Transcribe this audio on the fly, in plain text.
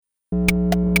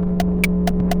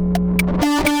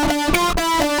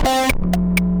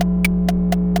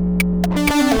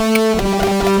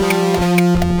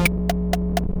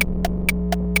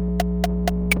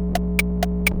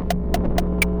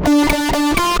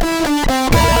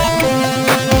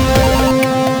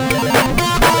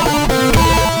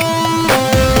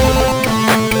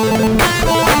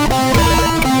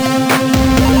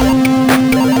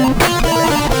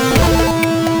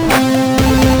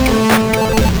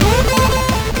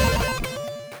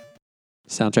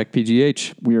Soundtrack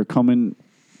PGH. We are coming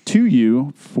to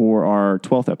you for our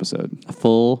 12th episode. A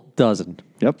full dozen.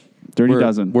 Yep. Dirty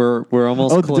Dozen. We're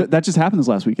almost that just happened this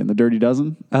last weekend. The Dirty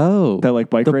Dozen. Oh. That like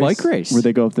bike the race. bike race. Where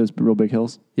they go up those real big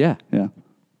hills. Yeah. Yeah.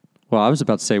 Well, I was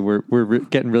about to say we're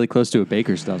getting really close to a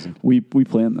baker's dozen. We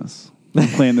planned this. We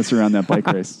planned this around that bike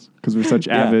race because we're such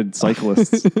avid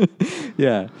cyclists.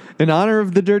 Yeah. In honor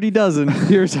of the Dirty Dozen,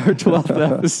 here's our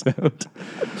 12th episode.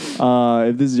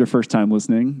 If this is your first time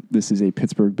listening, this is a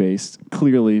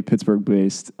clearly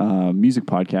Pittsburgh-based music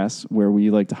podcast where we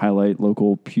like to highlight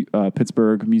local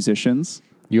Pittsburgh musicians.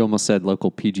 You almost said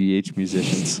local PGH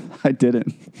musicians. I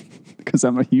didn't because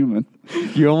I'm a human.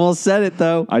 You almost said it,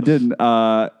 though. I didn't.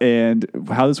 And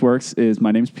how this works is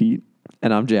my name's Pete.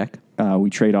 And I'm Jack.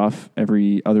 We trade off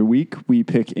every other week. We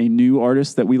pick a new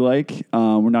artist that we like.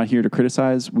 We're not here to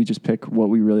criticize. We just pick what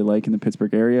we really like in the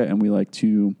Pittsburgh area, and we like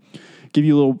to give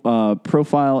you a little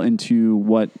profile into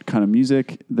what kind of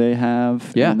music they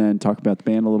have, and then talk about the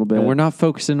band a little bit. And we're not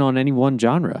focusing on any one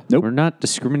genre. Nope. We're not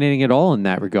discriminating at all in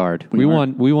that regard. We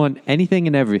want anything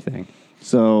and everything.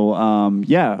 So,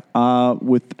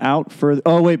 without further...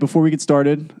 Oh, wait, before we get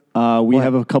started, we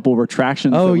have a couple of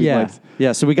retractions. Oh, yeah.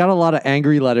 So we got a lot of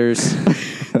angry letters.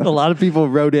 A lot of people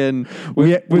wrote in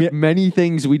with many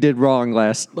things we did wrong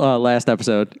last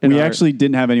episode. We actually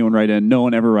didn't have anyone write in. No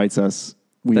one ever writes us.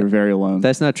 We were very alone.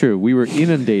 That's not true. We were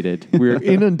inundated.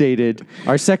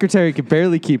 Our secretary could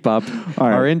barely keep up.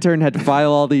 Our intern had to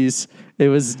file all these. It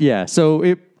was, So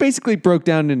it basically broke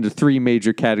down into three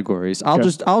major categories.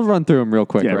 I'll run through them real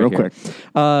quick. Yeah, quick.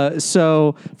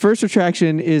 So first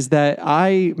retraction is that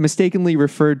I mistakenly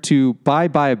referred to Bye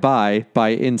Bye Bye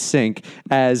by NSYNC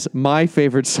as my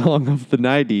favorite song of the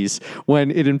 90s when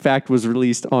it in fact was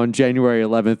released on January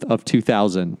 11th of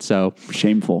 2000. So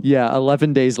shameful. Yeah,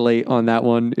 11 days late on that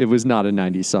one. It was not a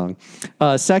 90s song.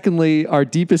 Secondly, our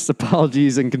deepest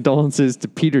apologies and condolences to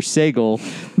Peter Sagal,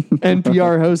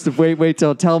 NPR host of Wait, Wait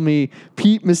Till Tell Me.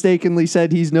 Pete mistakenly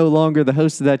said he's no longer the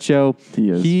host of that show. He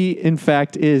is. He, in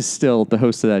fact, is still the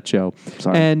host of that show.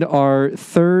 Sorry. And our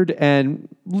third and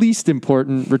least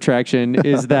important retraction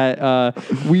is that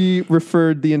we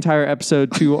referred the entire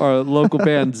episode to our local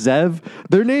band Zev.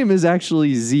 Their name is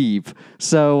actually Zeev.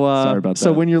 So, sorry about that.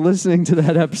 So when you're listening to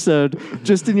that episode,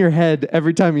 just in your head,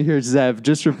 every time you hear Zev,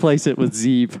 just replace it with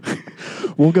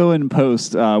Zeev. We'll go in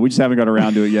post. We just haven't got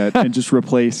around to it yet, and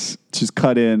just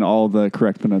cut in all the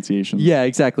correct pronunciations. Yeah,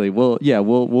 exactly. We'll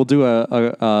do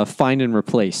a find and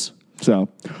replace. So,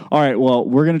 all right. Well,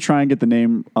 we're going to try and get the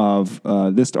name of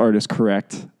this artist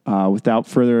correct. Without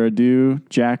further ado,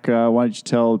 Jack, why don't you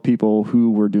tell people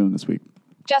who we're doing this week?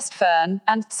 Just Fern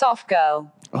and Soft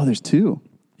Girl. Oh, there's two.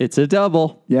 It's a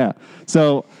double. Yeah.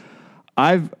 So,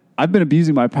 I've been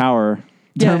abusing my power.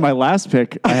 During my last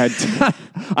pick, I had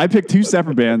I picked two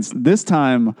separate bands. This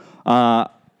time,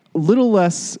 little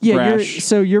less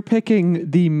brash. You're picking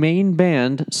the main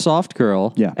band, Soft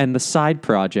Girl, Yeah. and the side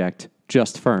project,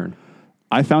 Just Fern.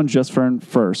 I found Just Fern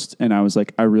first, and I was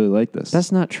like, I really like this.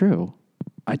 That's not true.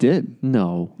 I did.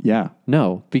 No. Yeah.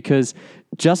 No, because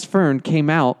Just Fern came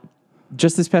out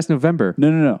just this past November.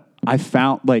 No. I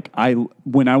found,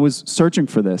 when I was searching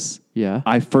for this,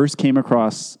 I first came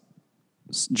across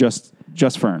Just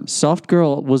Fern. Soft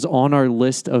Girl was on our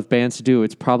list of bands to do.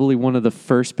 It's probably one of the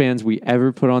first bands we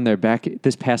ever put on there back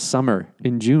this past summer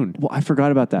in June. Well, I forgot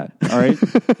about that. All right.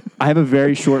 I have a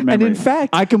very short memory. And in fact,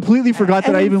 I completely forgot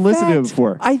that I even listened to it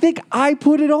before. I think I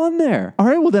put it on there. All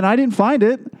right. Well, then I didn't find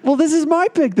it. Well, this is my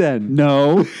pick then.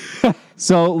 No.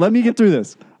 So let me get through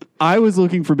this. I was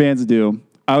looking for bands to do.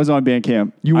 I was on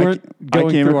Bandcamp. You weren't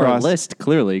going through our list,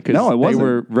 clearly, because No, I wasn't. They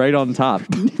were right on top.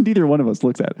 Neither one of us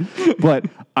looks at it. But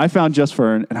I found Just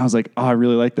Fern, and I was like, oh, I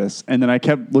really like this. And then I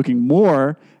kept looking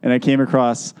more, and I came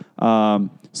across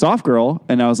Soft Girl,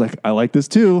 and I was like, I like this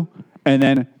too. And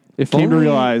then If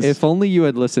only you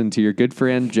had listened to your good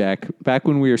friend Jack back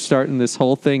when we were starting this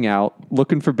whole thing out,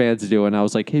 looking for bands to do, and I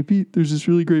was like, "Hey Pete, there's this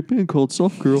really great band called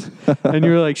Soft Girl," and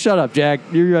you were like, "Shut up, Jack!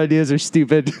 Your ideas are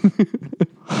stupid."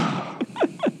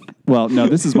 Well, no,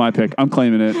 this is my pick. I'm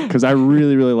claiming it because I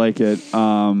really, really like it.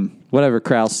 Whatever,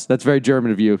 Kraus. That's very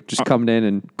German of you, just coming in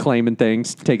and claiming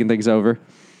things, taking things over.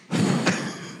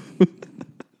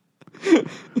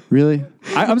 Really?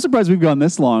 I'm surprised we've gone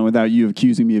this long without you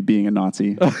accusing me of being a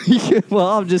Nazi. Well,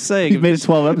 I'm just saying. You've made it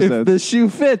 12 episodes. If the shoe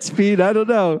fits, Pete, I don't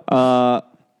know.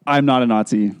 I'm not a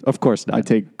Nazi. Of course not. I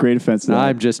take great offense to that.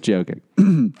 I'm just joking.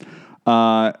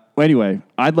 Anyway,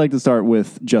 I'd like to start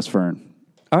with Just Fern.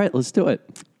 All right, let's do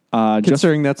it.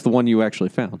 Considering that's the one you actually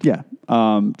found. Yeah.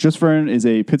 Just Fern is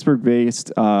a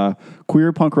Pittsburgh-based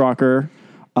queer punk rocker.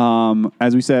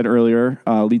 As we said earlier,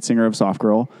 lead singer of Soft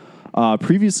Girl.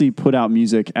 previously put out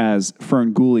music as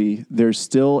Fern Gully. There's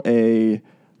still a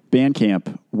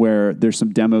Bandcamp where there's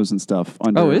some demos and stuff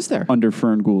under. Oh, is there? Under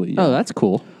Fern Gully. Oh, that's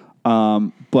cool.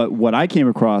 But what I came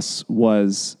across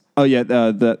was,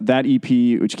 that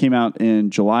EP, which came out in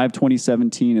July of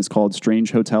 2017, is called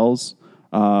Strange Hotels.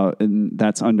 And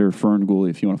that's under Fern Gully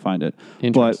if you want to find it.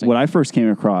 But what I first came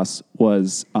across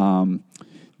was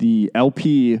the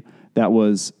LP that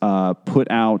was put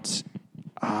out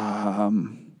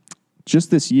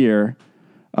just this year,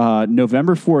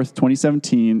 November 4th,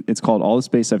 2017. It's called All the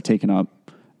Space I've Taken Up.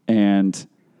 And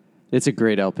it's a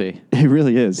great LP. It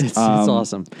really is. It's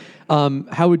awesome.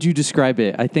 How would you describe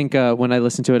it? I think when I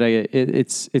listen to it,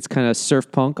 it's kind of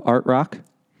surf punk, art rock.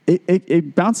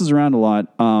 It bounces around a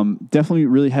lot. Definitely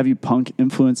really heavy punk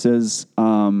influences.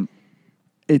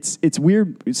 It's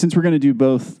weird since we're going to do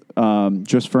both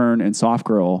Just Fern and Soft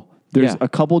Girl. There's a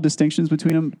couple distinctions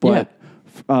between them, but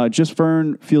Just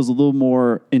Fern feels a little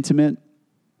more intimate.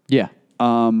 Yeah.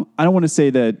 I don't want to say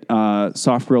that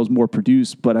Soft Girl is more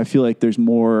produced, but I feel like there's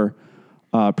more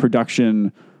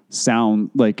production sound.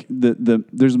 Like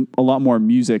there's a lot more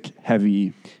music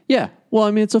heavy. Yeah. Well,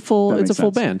 I mean, it's a full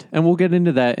band, and we'll get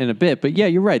into that in a bit. But yeah,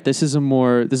 you're right. This is a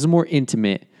more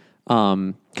intimate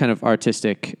kind of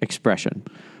artistic expression.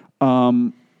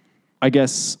 I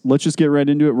guess let's just get right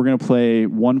into it. We're going to play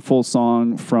one full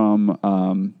song from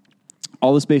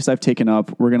All the Space I've Taken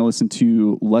Up. We're going to listen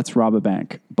to Let's Rob a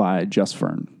Bank by Just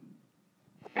Fern.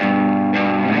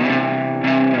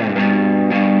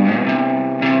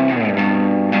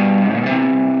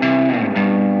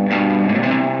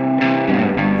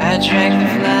 I drank the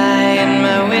fly in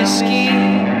my whiskey,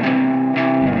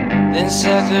 then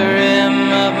sucked the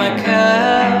rim of my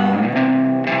cup.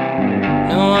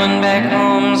 No one back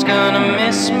home's gonna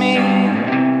miss me,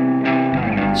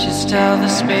 just all the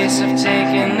space I've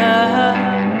taken up.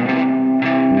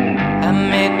 I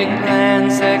made big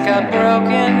plans that got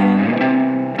broken,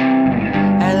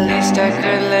 at least I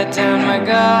could let down my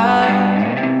guard.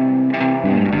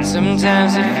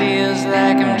 Sometimes it feels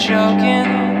like I'm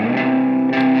choking.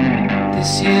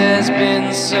 This year has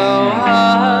been so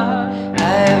hard.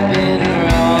 I've been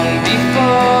wrong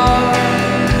before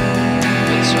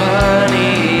for 20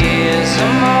 years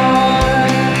or more,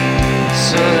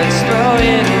 so let's throw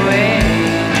it away,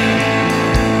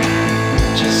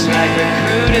 just like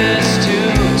recruiters do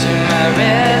to my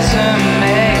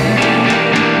resume.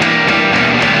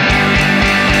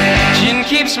 Gin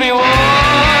keeps me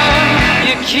warm,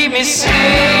 you keep me safe.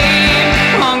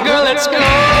 Come on girl, let's go.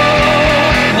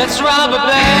 Let's rob a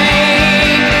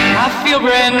bank. I feel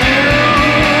brand new.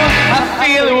 I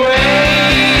feel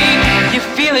awake. You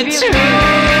feel it too.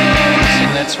 So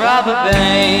let's rob a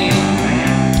bank.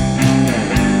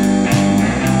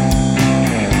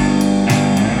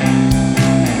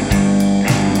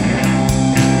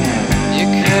 You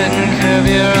couldn't curb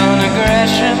your own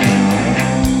aggression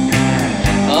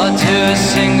or do a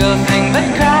single thing but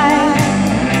cry.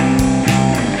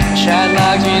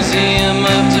 Shadlock's Museum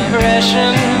of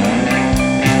Depression.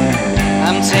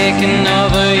 I'm taking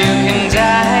over, you can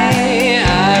die.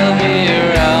 I'll be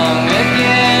wrong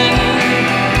again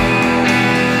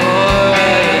for a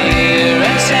year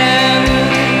or 10.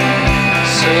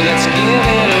 So let's give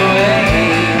it away,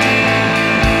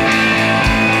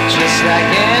 just like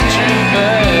Andrew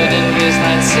Bird in his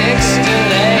Line 6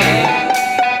 delay.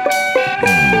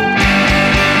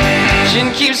 Gin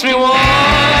keeps me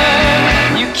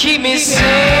warm, you keep me safe.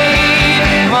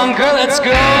 Come on girl, let's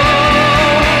go.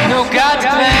 No God to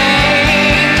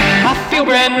thank. I feel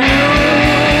brand new.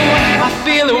 I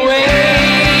feel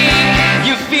awake.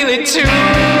 You feel it too.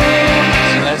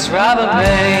 So let's rob a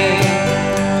bank.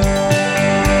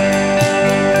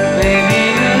 Baby,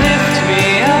 you lift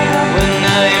me up when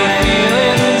I am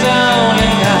feeling down,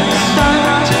 and I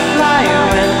start to fly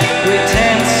when we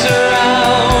dance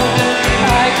around.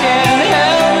 I can't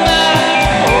help my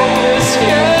hopeless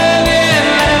yearning.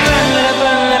 Let it burn, let it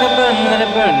burn, let it burn, let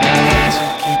it burn. To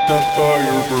keep that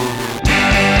fire burning.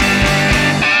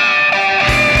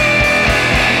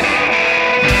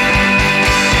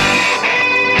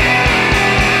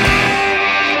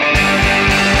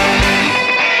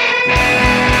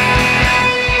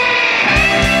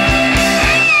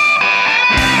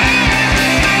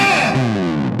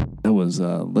 That was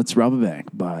Let's Rob a Bank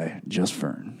by Just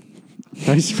Fern.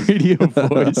 Nice radio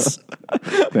voice.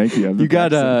 Thank you. You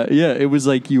got it was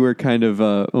like you were kind of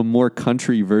a more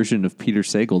country version of Peter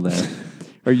Sagal there.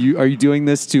 Are you doing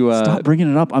this to? Stop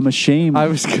bringing it up. I'm ashamed. I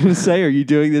was going to say, are you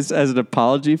doing this as an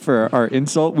apology for our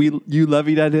insult you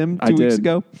levied at him 2 weeks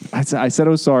ago? I said I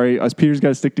was sorry. Us Peters got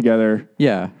to stick together.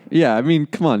 Yeah. I mean,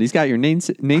 come on. He's got your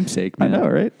namesake, man. I know,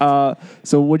 right?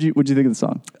 So what'd you think of the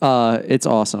song? It's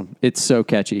awesome. It's so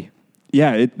catchy.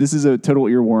 Yeah, this is a total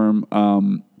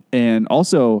earworm. And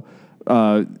also,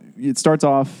 it starts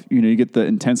off, you get the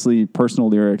intensely personal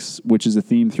lyrics, which is a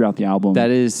theme throughout the album. That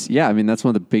is, I mean, that's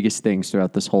one of the biggest things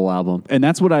throughout this whole album. And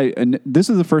that's what and this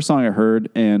is the first song I heard.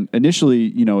 And initially,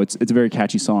 it's a very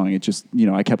catchy song. It just,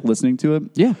 I kept listening to it.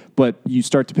 Yeah. But you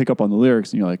start to pick up on the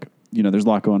lyrics and you're like, there's a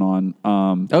lot going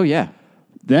on. Oh, yeah.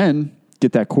 Then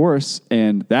get that chorus,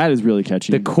 and that is really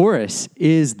catchy. The chorus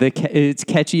is it's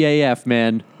catchy AF,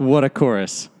 man. What a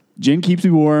chorus. Gin keeps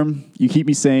me warm. You keep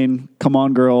me sane. Come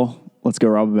on, girl. Let's go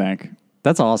rob a bank.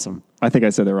 That's awesome. I think I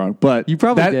said that wrong, but You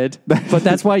probably did. But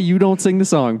that's why you don't sing the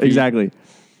song, Pete. Exactly.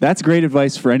 That's great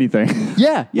advice for anything.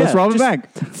 Yeah. Let's rob a Just bank.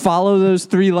 Follow those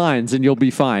 3 lines and you'll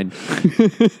be fine.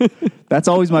 That's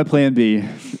always my plan B.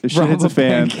 If shit Rob hits a a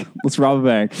fan, bank. let's rob a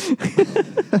bank.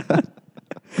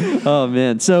 Oh,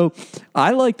 man. So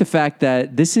I like the fact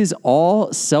that this is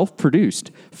all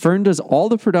self-produced. Fern does all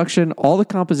the production, all the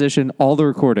composition, all the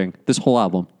recording, this whole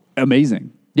album.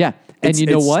 Amazing. Yeah. And you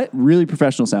know It's what? Really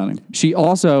professional sounding, She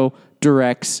also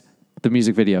directs the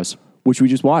music videos. which we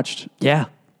just watched. Yeah.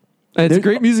 And it's a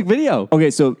great music video.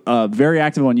 Okay, so very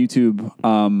active on YouTube.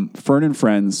 Fern and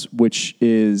Friends, which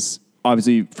is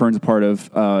obviously Fern's a part of.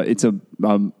 It's a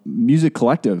music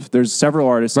collective. There's several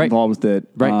artists Right. involved with it.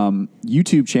 Right.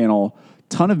 YouTube channel,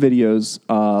 ton of videos,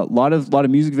 a lot of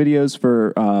music videos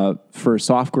for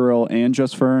Soft Girl and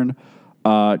Just Fern.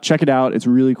 Check it out. It's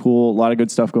really cool. A lot of good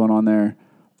stuff going on there.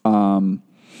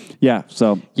 Yeah.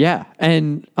 So Yeah.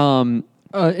 And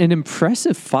an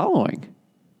impressive following.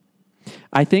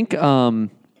 I think...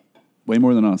 way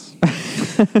more than us,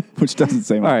 which doesn't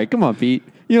say much. All right, come on, Pete.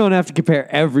 You don't have to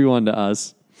compare everyone to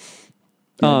us.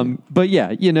 But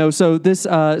yeah, so this,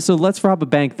 so Let's Rob a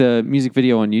Bank, the music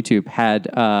video on YouTube had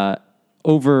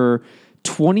over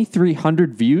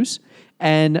 2,300 views,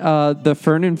 and the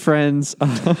Fern and Friends.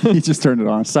 He just turned it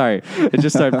on. Sorry, it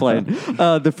just started playing.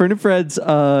 The Fern and Friends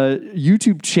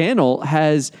YouTube channel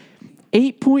has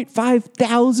 8.5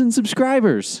 thousand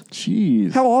subscribers.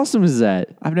 Jeez. How awesome is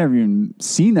that? I've never even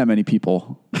seen that many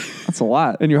people. That's a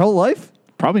lot. In your whole life?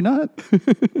 Probably not.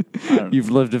 You've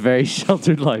lived a very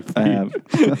sheltered life. I have.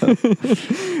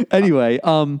 Anyway,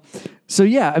 so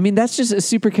yeah, I mean, that's just a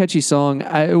super catchy song.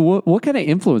 What kind of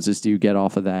influences do you get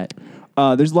off of that?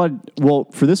 There's a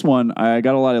lot. For this one, I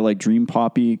got a lot of like dream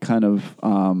poppy kind of.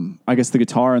 I guess the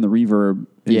guitar and the reverb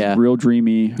is real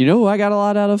dreamy. You know who I got a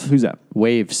lot out of? Who's that?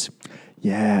 Waves.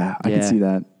 Yeah, I Yeah. can see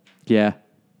that. Yeah.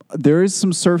 There is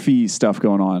some surfy stuff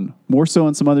going on, more so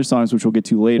in some other songs, which we'll get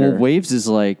to later. Well, Waves is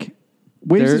like,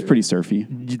 Waves they're- is pretty surfy.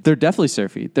 they're definitely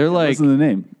surfy. They're like, Listen to the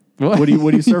name. What do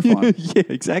you surf on? yeah,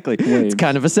 exactly. It's Waves.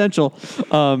 kind of essential.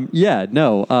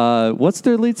 What's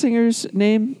their lead singer's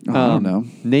name? I don't know.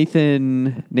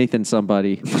 Nathan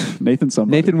somebody. Nathan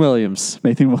somebody. Nathan Williams.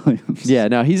 Nathan Williams. Yeah,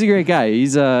 no, he's a great guy.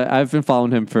 He's I've been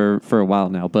following him for a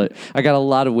while now, but I got a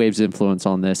lot of Waves influence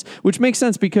on this, which makes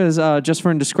sense because Just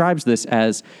Fern describes this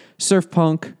as surf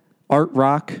punk, art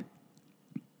rock,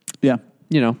 Yeah.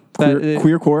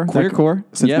 Queercore. Queercore.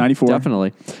 Since Yeah, 94.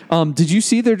 Definitely. Did you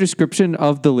see their description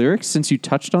of the lyrics since you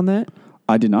touched on that?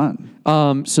 I did not.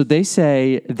 So they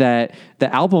say that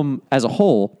the album as a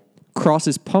whole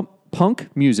crosses punk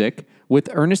music with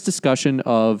earnest discussion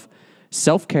of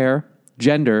self-care,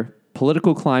 gender,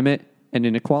 political climate, and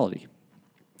inequality.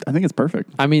 I think it's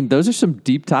perfect. I mean, those are some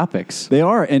deep topics. They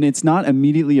are, and it's not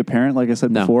immediately apparent, like I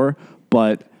said No. before,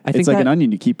 but I think it's like that- an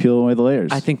onion. You keep peeling away the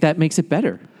layers. I think that makes it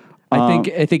better. I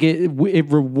think it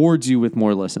rewards you with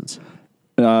more listens.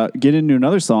 Get into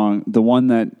another song, the one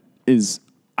that is,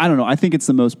 I don't know, I think it's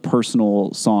the most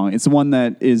personal song. It's the one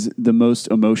that is the most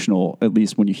emotional, at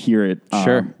least when you hear it.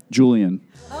 Sure. Julian.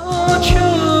 Oh,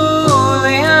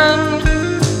 Julian,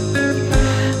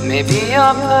 maybe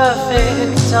you're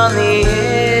perfect on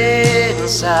the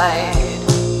inside.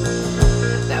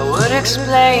 That would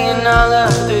explain all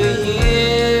of the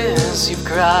years you've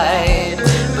cried.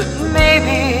 But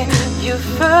maybe you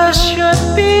first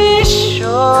should be sure.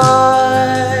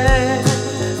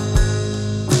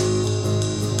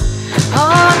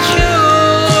 Oh,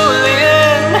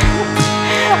 Julian,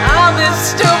 all this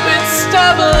stupid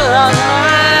stubble on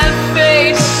my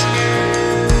face,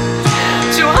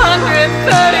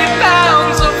 230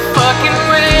 pounds of fucking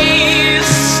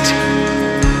waste.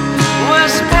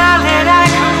 Worst palette I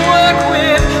could work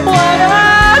with, what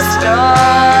a star.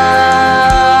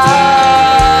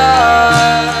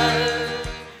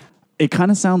 it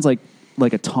kind of sounds like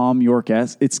a Tom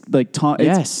York-esque. It's like Tom.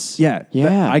 Yes. Yeah.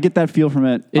 Yeah. I get that feel from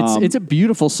it. It's a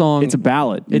beautiful song. It's a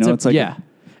ballad. It's like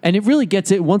and it really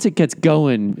gets it once it gets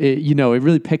going. It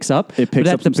really picks up. It picks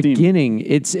but up at some the steam. beginning,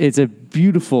 it's a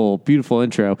beautiful, beautiful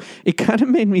intro. It kind of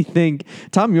made me think.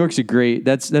 Tom York's a great.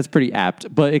 That's pretty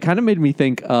apt. But it kind of made me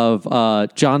think of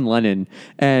John Lennon.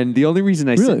 And the only reason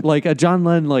I Really? said like a John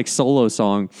Lennon like solo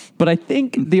song. But I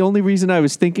think the only reason I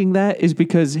was thinking that is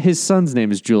because his son's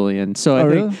name is Julian. So I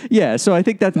think really? So I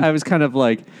think that I was kind of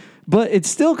like. But it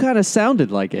still kind of sounded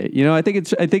like it. I think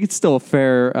it's still a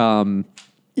fair.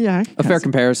 A fair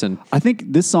comparison. I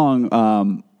think this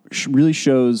song really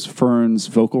shows Fern's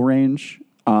vocal range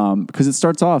because it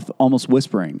starts off almost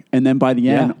whispering and then by the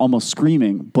end almost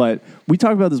screaming. But we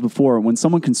talked about this before. When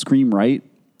someone can scream right,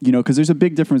 because there's a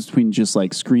big difference between just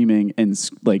like screaming and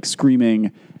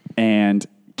screaming and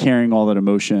carrying all that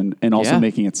emotion and also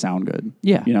making it sound good.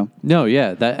 Yeah.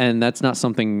 That's not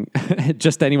something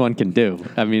just anyone can do.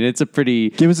 I mean, it's a pretty...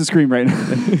 Give us a scream right now.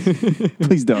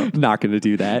 Please don't. Not going to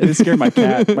do that. It scared my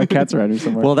cat. My cat's around here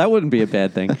somewhere. Well, that wouldn't be a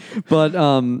bad thing. But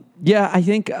I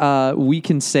think we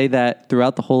can say that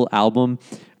throughout the whole album,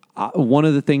 one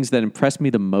of the things that impressed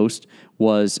me the most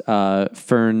was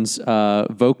Fern's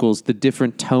vocals, the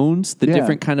different tones, the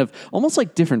different kind of... almost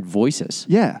like different voices.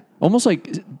 Yeah. Almost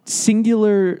like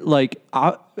singular, like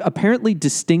apparently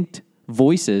distinct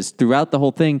voices throughout the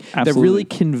whole thing. Absolutely. That really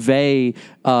convey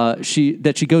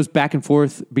she goes back and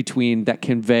forth between that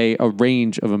convey a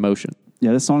range of emotion.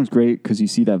 Yeah, this song's great because you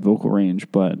see that vocal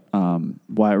range. But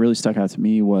why it really stuck out to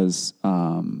me was,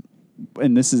 and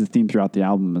this is a theme throughout the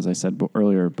album, as I said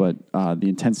earlier, but the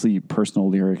intensely personal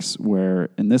lyrics where,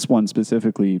 in this one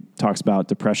specifically, talks about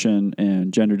depression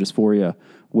and gender dysphoria,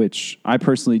 which I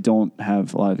personally don't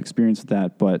have a lot of experience with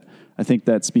that, but I think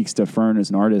that speaks to Fern as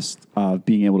an artist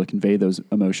being able to convey those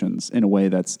emotions in a way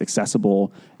that's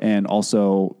accessible and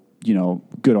also,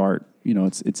 good art.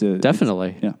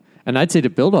 Definitely. Yeah. And I'd say to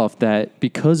build off that,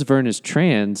 because Vern is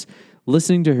trans,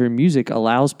 listening to her music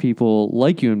allows people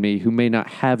like you and me who may not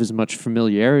have as much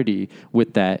familiarity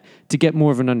with that to get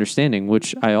more of an understanding,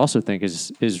 which I also think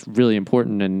is really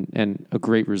important and a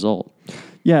great result.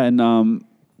 Yeah, and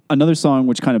another song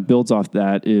which kind of builds off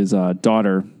that is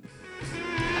Daughter.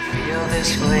 Feel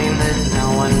this flame that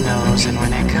no one knows, and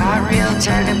when it got real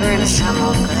dark, I burned some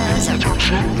old clothes. I fell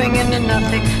trapping into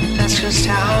nothing. That's just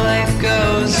how life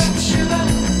goes.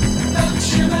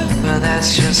 But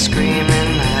that's just screaming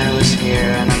I was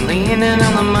here, and I'm leaning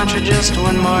on the mantra just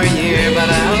one more year. But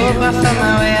I hope I found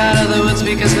my way out of the woods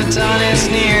because the dawn is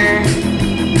near.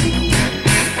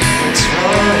 It's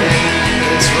rolling,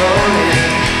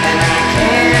 and I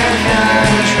can't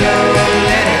control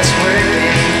it.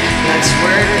 It's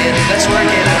working, let's work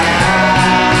it out.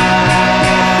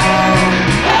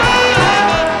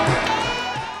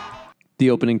 The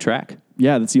opening track.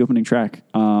 Yeah, that's the opening track.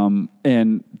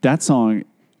 And that song,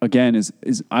 again, is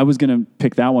I was going to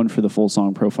pick that one for the full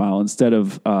song profile instead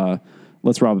of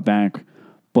Let's Rob a Bank.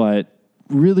 But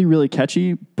really, really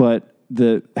catchy. But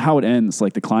how it ends,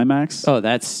 like the climax. Oh,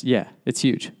 it's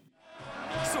huge.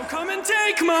 So come and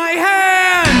take my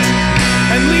hand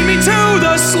and lead me to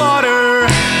the slaughter.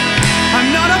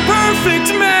 I'm not a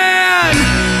perfect man.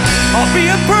 I'll be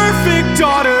a perfect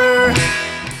daughter.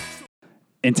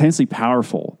 Intensely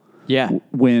powerful. Yeah.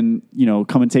 When,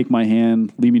 come and take my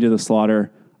hand, lead me to the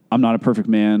slaughter. I'm not a perfect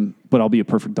man, but I'll be a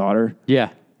perfect daughter.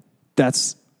 Yeah.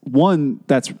 That's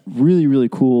really, really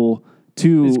cool.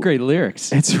 Two, it's great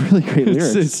lyrics. It's really great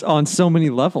lyrics. It's on so many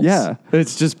levels. Yeah.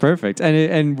 It's just perfect.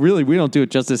 And really, we don't do it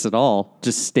justice at all,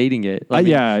 just stating it.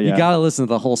 You got to listen to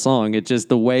the whole song. It's just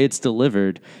the way it's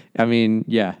delivered. I mean,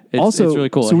 it's really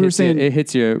cool. So we were saying it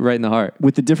hits you right in the heart.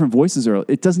 With the different voices,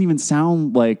 it doesn't even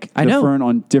sound like Fern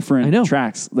on different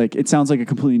tracks. Like, it sounds like a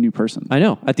completely new person. I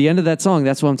know. At the end of that song,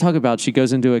 that's what I'm talking about. She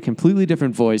goes into a completely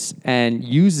different voice and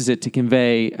uses it to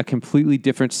convey a completely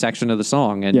different section of the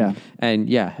song. And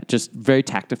just very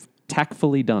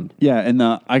tactfully done. Yeah, and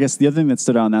I guess the other thing that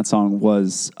stood out in that song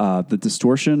was the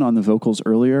distortion on the vocals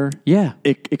earlier. Yeah.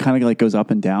 It kind of like goes up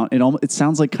and down. It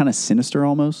sounds like kind of sinister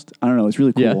almost. I don't know. It's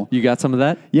really cool. Yeah. You got some of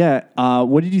that? Yeah.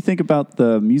 What did you think about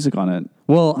the music on it?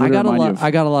 Well, I got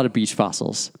a lot of Beach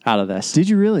Fossils out of this. Did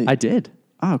you really? I did.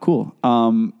 Oh, cool. I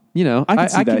can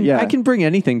see that. I can bring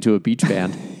anything to a beach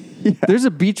band. Yeah. There's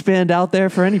a beach band out there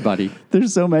for anybody.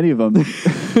 There's so many of them.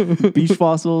 Beach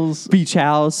Fossils. Beach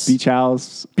House. Beach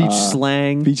House. Beach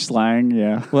Slang. Beach Slang,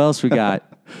 yeah. What else we got?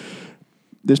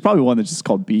 There's probably one that's just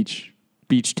called Beach.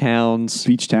 Beach Towns.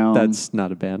 Beach Town. That's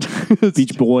not a band.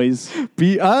 Beach Boys.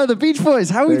 The Beach Boys.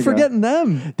 How are we There you go. forgetting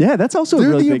them? Yeah, that's also a They're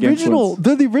really the big original. influence.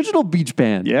 They're the original beach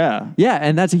band. Yeah. Yeah,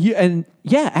 and that's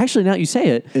actually, now that you say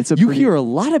it, It's a you pretty- hear a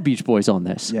lot of Beach Boys on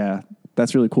this. Yeah.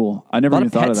 That's really cool. I never A lot even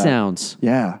of thought pet of that. sounds.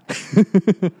 Yeah.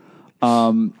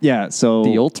 Yeah. So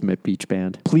The ultimate beach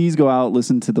band. please go out,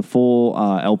 listen to the full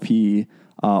LP.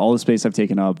 All the space I've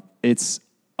taken up. It's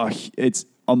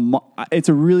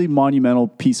a really monumental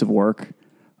piece of work.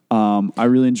 I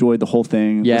really enjoyed the whole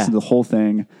thing. Yeah. Listened to the whole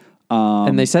thing.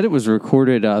 And they said it was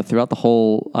recorded throughout the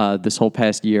whole this whole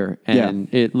past year,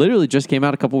 and it literally just came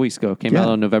out a couple weeks ago. Came out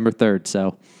on November 3rd,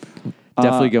 so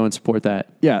definitely go and support that.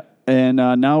 Yeah. And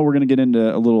now we're gonna get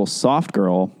into a little Soft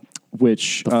Girl,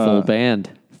 which The full band.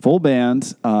 full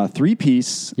band,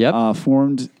 3-piece, Yep.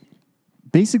 formed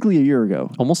basically a year ago.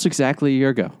 Almost exactly a year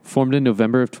ago. Formed in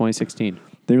November of 2016.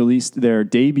 They released their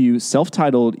debut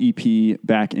self-titled EP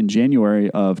back in January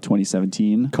of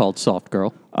 2017. Called Soft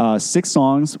Girl. 6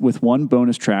 songs with 1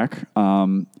 bonus track.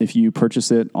 If you purchase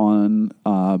it on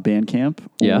Bandcamp,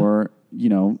 Yeah. or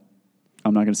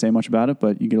I'm not going to say much about it,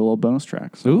 but you get a little bonus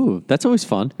track. So. Ooh, that's always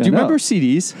fun. Do you know. remember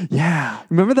CDs? Yeah,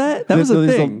 Remember that? That was a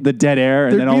There's thing. The dead air,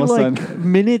 and There'd then be all of a like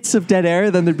sudden, minutes of dead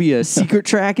air, then there'd be a secret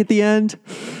track at the end.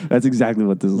 that's exactly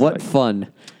what this is What like. fun.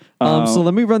 So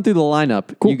let me run through the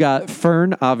lineup. You got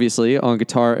Fern, obviously, on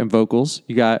guitar and vocals.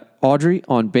 You got Audrey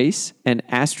on bass and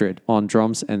Astrid on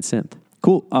drums and synth.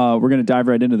 Cool. We're going to dive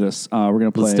right into this. We're going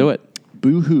to play Let's do it.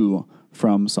 Boo Hoo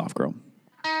from Soft Girl.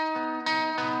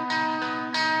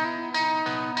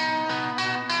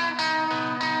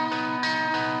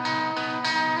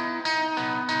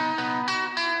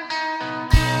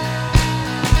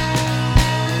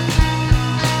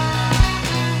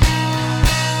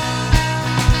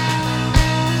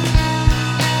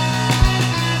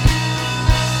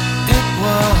 It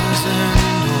was an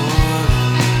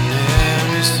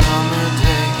ordinary summer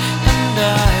day, and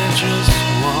I just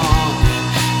wanted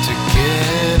to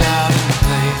get out and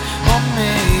play, or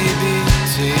maybe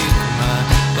take my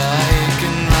bike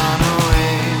and run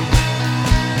away.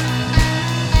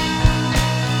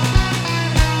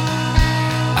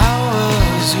 I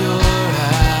was your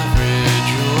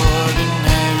average,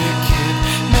 ordinary kid,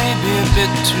 maybe a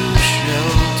bit too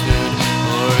sheltered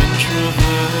or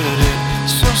introverted.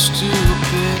 So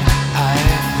stupid, I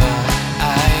thought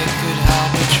I could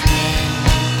help a train.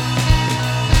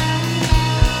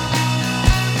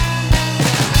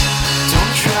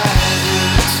 Don't try to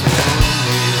tell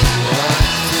me what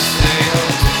to say or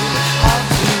do. I'll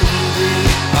do the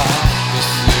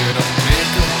opposite. I'll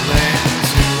make a plan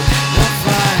to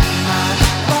define my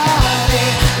body.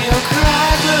 You'll cry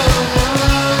blue.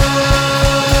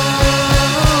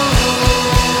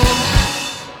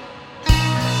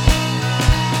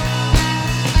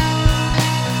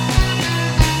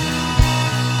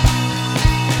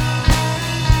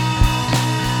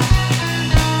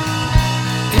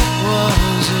 It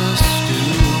was a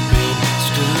stupid,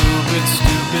 stupid,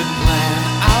 stupid plan.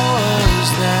 I was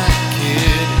that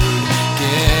kid who'd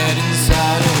get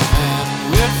inside a van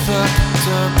with fucked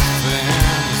up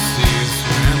fantasies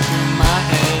ran through my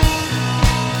head.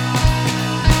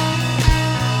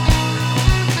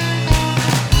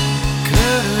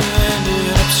 Could have ended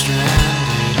up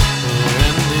stranded or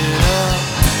ended up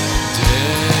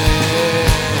dead.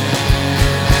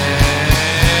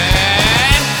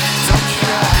 Don't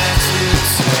try to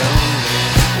tell me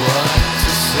what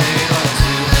to say or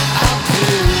do. I'll do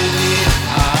the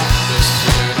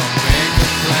opposite. I'll make a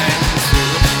plan to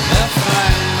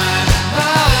define my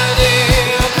body.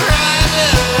 I'll cry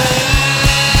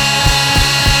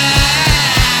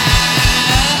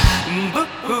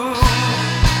boo-hoo.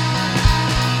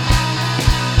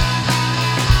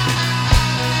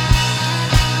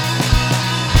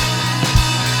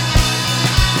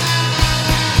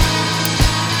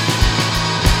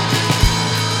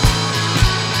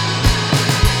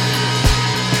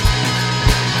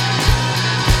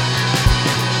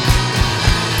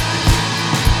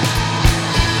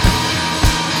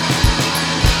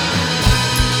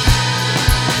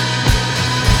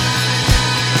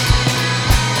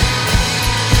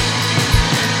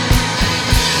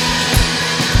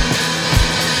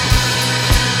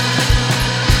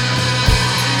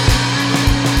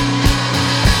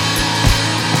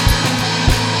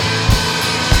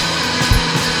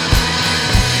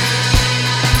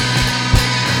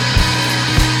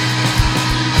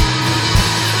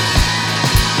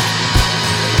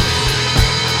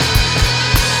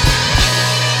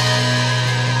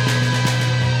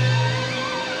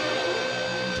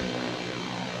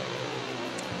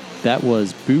 That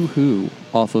was Boo Hoo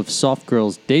off of Soft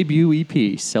Girl's debut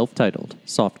EP, self-titled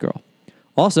Soft Girl.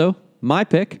 Also, my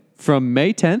pick from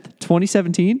May 10th,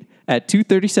 2017 at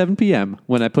 2:37 p.m.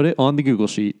 when I put it on the Google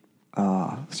Sheet.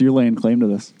 So you're laying claim to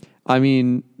this. I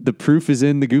mean, the proof is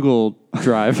in the Google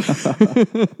Drive.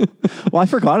 Well, I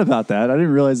forgot about that. I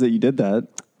didn't realize that you did that.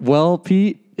 Well,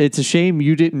 Pete, it's a shame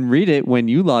you didn't read it when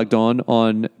you logged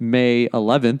on May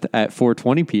 11th at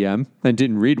 4:20 p.m. and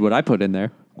didn't read what I put in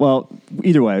there. Well,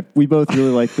 either way, we both really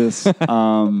like this.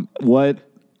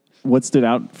 What stood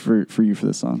out for you for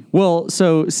this song? Well,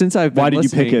 so since I've been Why did you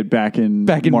listening- pick it back in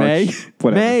Back in March? May?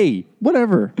 Whatever. May.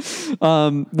 Whatever.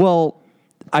 Well,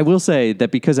 I will say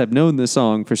that because I've known this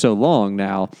song for so long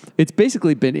now, it's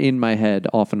basically been in my head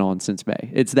off and on since May.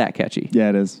 It's that catchy Yeah,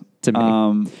 it is. to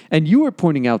me. And you were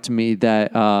pointing out to me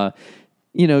that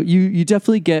you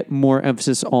definitely get more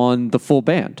emphasis on the full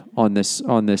band on this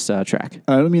track,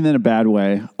 I don't mean that in a bad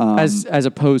way. as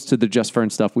opposed to the Just Fern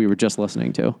stuff we were just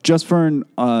listening to. Just Fern,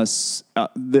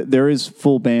 there is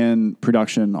full band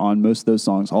production on most of those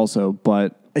songs also,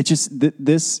 but it just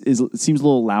it seems a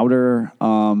little louder,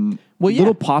 Well, yeah.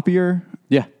 little poppier,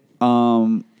 Yeah.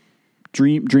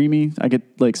 dreamy. I get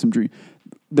like some dream.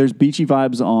 There's beachy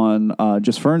vibes on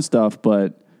Just Fern stuff,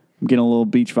 but I'm getting a little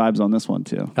beach vibes on this one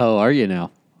too. Oh, are you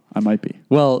now? I might be.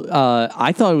 Well,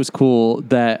 I thought it was cool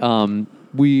that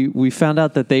we found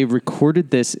out that they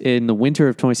recorded this in the winter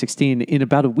of 2016 in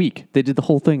about a week. They did the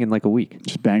whole thing in like a week.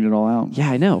 Just banged it all out.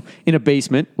 Yeah, I know. In a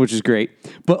basement, which is great.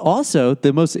 But also,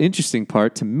 the most interesting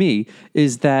part to me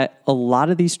is that a lot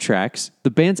of these tracks,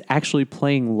 the band's actually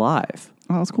playing live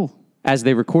Oh, that's cool. as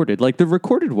they recorded. Like they're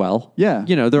recorded well. Yeah.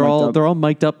 You know, they're Mic'd all up.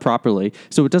 mic'd up properly.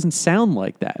 So it doesn't sound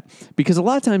like that. Because a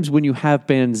lot of times when you have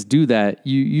bands do that,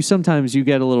 you sometimes you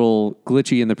get a little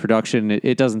glitchy in the production.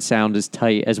 It doesn't sound as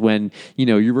tight as when,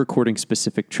 you're recording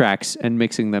specific tracks and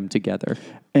mixing them together.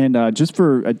 And just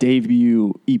for a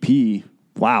debut EP,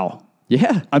 wow.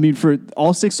 Yeah. I mean, for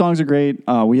all 6 songs are great.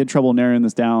 We had trouble narrowing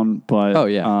this down, but Oh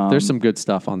yeah. There's some good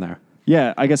stuff on there.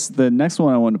 Yeah, I guess the next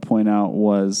one I wanted to point out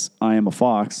was "I Am a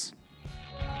Fox."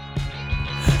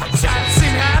 Try to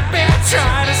seem happy,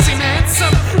 try to seem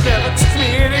handsome. Never took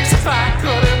meetings if I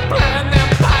couldn't plan them.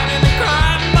 Pining and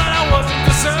crying, but I wasn't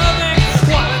deserving.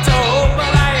 Wanted to hope,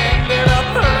 but I ended up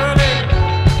hurting.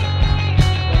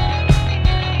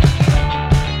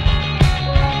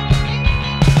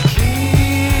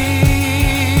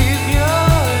 Keep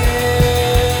your head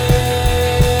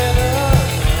up.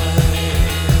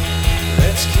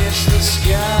 Let's kiss the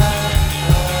sky.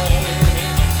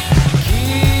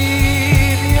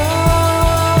 Keep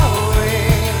your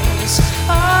wings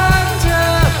under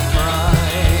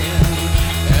mine,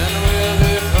 and we'll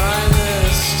be fine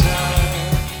this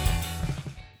time.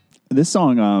 This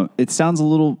song, it sounds a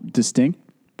little distinct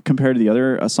compared to the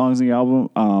other songs in the album.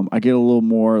 I get a little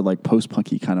more like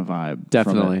post-punky kind of vibe. from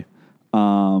Definitely. it.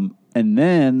 And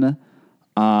then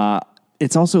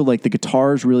it's also like the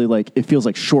guitars really like, it feels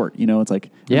like short, it's like,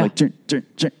 Yeah. like jing, jing,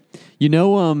 jing. You know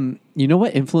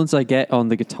what influence I get on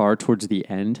the guitar towards the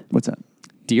end? What's that?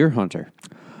 Deer Hunter.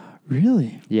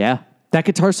 Really? Yeah. That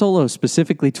guitar solo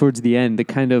specifically towards the end, the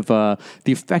kind of the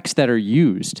effects that are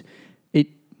used, it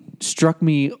struck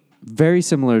me very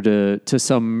similar to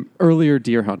some earlier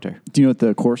Deer Hunter. Do you know what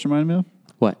the chorus reminded me of?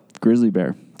 What? Grizzly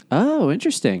Bear. Oh,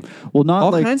 interesting. Well, not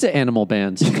All like kinds of animal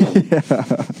bands. we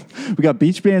got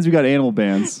beach bands, we got animal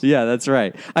bands. Yeah, that's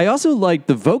right. I also like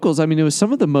the vocals. I mean, it was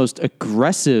some of the most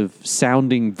aggressive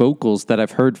sounding vocals that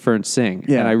I've heard Fern sing.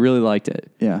 Yeah. And I really liked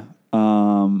it. Yeah.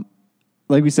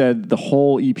 Like we said, the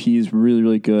whole EP is really,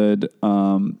 really good.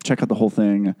 Check out the whole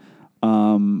thing.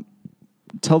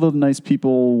 Tell the nice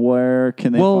people where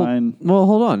can they find. Well,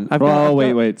 hold on.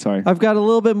 Wait. Sorry. I've got a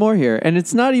little bit more here, and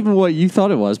it's not even what you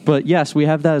thought it was, but yes, we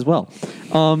have that as well.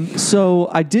 So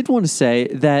I did want to say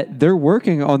that they're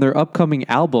working on their upcoming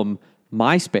album,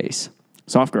 MySpace.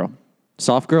 Soft Girl.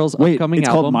 Soft Girl's Wait, upcoming it's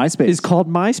called album MySpace? is called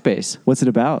MySpace. What's it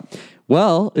about?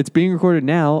 Well, it's being recorded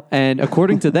now, and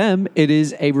according to them, it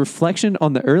is a reflection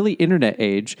on the early internet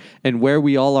age and where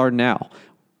we all are now.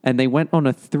 And they went on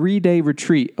a 3-day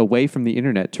retreat away from the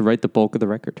internet to write the bulk of the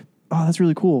record. Oh, that's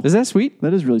really cool. Is that sweet?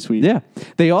 That is really sweet. Yeah.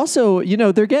 They also,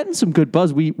 they're getting some good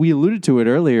buzz. We alluded to it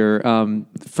earlier.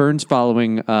 Fern's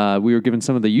following, we were given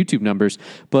some of the YouTube numbers,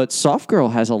 but Soft Girl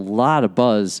has a lot of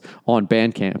buzz on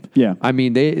Bandcamp. Yeah. I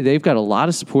mean, they've got a lot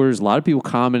of supporters, a lot of people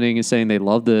commenting and saying they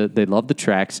love the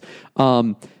tracks.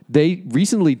 They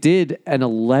recently did an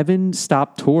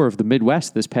 11-stop tour of the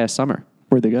Midwest this past summer.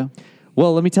 Where'd they go?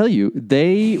 Well, let me tell you,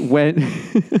 they went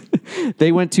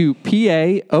they went to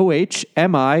PA, OH,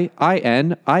 MI,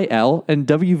 IN, IL, and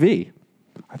WV.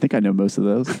 I think I know most of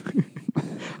those.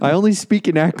 I only speak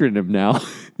in acronym now.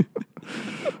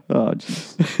 Oh,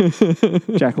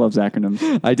 jeez. Jack loves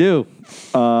acronyms. I do.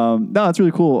 No, it's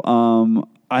really cool.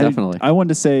 Definitely. I wanted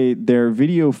to say their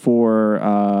video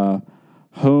for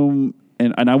Home,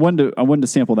 and I wanted to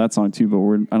sample that song too, but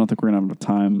I don't think we're gonna have enough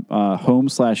time.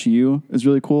 Home/You is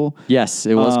really cool. Yes,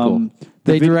 it was cool.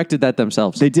 They directed that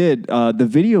themselves. They did. The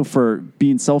video for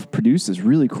being self-produced is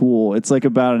really cool. It's like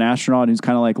about an astronaut who's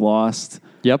kind of like lost.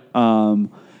 Yep.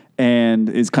 And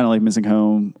is kind of like missing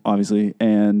home, obviously.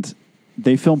 And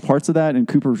they filmed parts of that in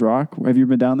Cooper's Rock. Have you ever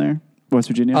been down there, West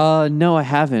Virginia? No, I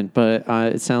haven't, but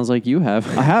it sounds like you have.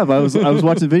 I have. I was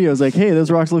watching the video. I was like, hey,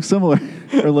 those rocks look similar,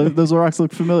 or those rocks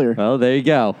look familiar. Well, there you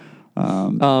go.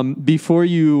 Before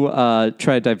you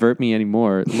try to divert me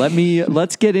anymore,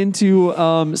 let's get into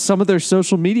some of their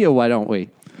social media. Why don't we?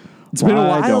 It's been a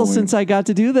while since I got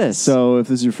to do this. So if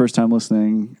this is your first time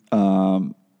listening,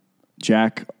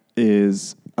 Jack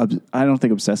is, I don't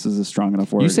think obsessed is a strong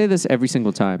enough word. You say this every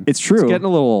single time. It's true. It's getting a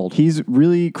little old. He's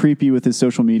really creepy with his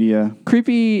social media.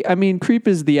 Creepy, I mean, creep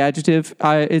is the adjective.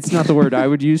 It's not the word I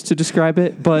would use to describe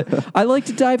it, but I like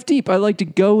to dive deep. I like to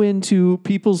go into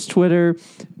people's Twitter,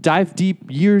 dive deep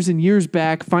years and years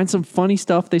back, find some funny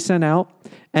stuff they sent out,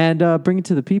 and bring it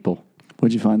to the people.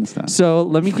 What'd you find this time? So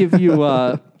let me give you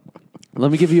a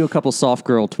couple soft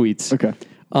girl tweets. Okay.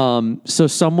 So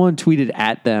someone tweeted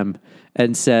at them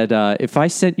and said, if I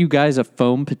sent you guys a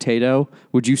foam potato,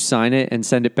 would you sign it and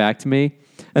send it back to me?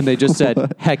 And they just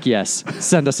said, heck yes,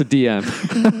 send us a DM.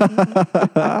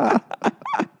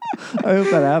 I hope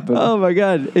that happened. Oh my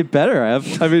God, it better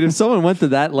have. I mean, if someone went to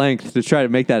that length to try to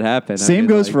make that happen. Same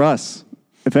goes for us.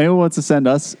 If anyone wants to send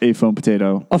us a foam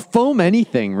potato. A foam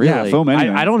anything, really. Yeah, foam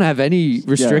anything. I don't have any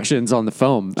restrictions on the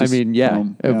foam. Just I mean,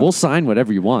 foam, yeah. We'll sign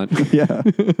whatever you want. Yeah.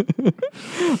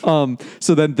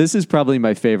 So then this is probably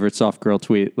my favorite soft girl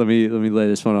tweet. Let me lay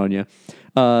this one on you.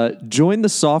 Join the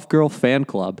soft girl fan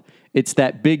club. It's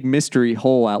that big mystery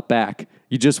hole out back.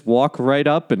 You just walk right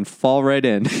up and fall right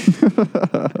in. That's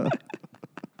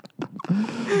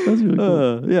really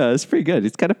cool. Yeah, it's pretty good.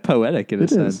 It's kind of poetic in a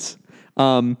sense.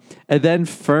 And then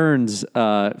Fern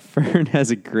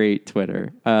has a great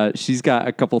Twitter. She's got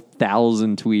a couple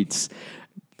thousand tweets.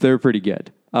 They're pretty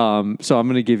good. So I'm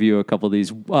going to give you a couple of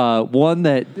these. One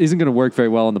that isn't going to work very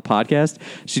well on the podcast.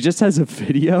 She just has a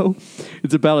video.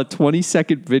 It's about a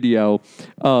 20-second video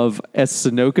of a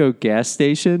Sunoco gas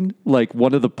station, like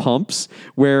one of the pumps,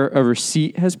 where a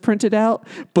receipt has printed out,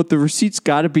 but the receipt's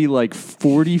got to be like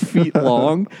 40 feet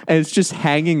long, and it's just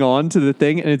hanging on to the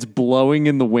thing, and it's blowing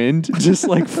in the wind, just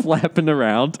like flapping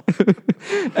around.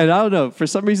 And I don't know, for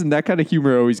some reason, that kind of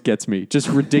humor always gets me. Just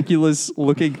ridiculous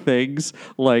looking things,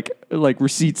 like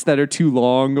receipts that are too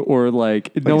long, or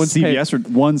like no one's CVS or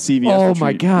one CVS. Oh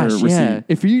my gosh! Yeah,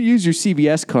 if you use your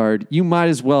CVS card, you might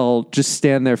as well just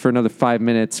stand there for another 5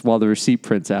 minutes while the receipt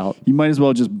prints out. You might as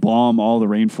well just bomb all the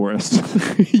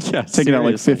rainforest. Yeah, taking out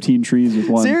like 15 trees with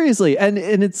one. Seriously, and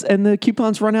the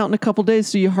coupons run out in a couple days,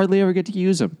 so you hardly ever get to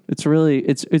use them. It's really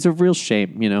it's a real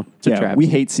shame, you know. It's a travesty. We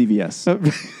hate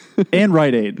CVS. And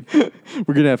Rite Aid.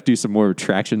 We're going to have to do some more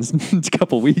retractions in a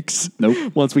couple weeks.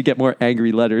 Nope. Once we get more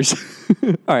angry letters.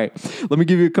 All right. Let me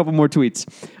give you a couple more tweets.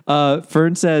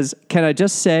 Fern says, can I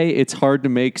just say it's hard to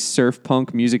make surf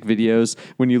punk music videos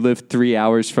when you live 3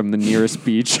 hours from the nearest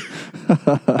beach?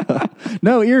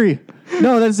 No, Erie.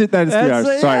 No, that's it. That is 3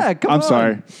 hours. Sorry. Yeah, I'm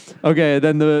sorry. Okay,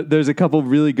 then there's a couple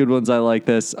really good ones I like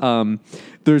this.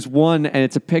 There's one, and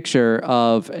it's a picture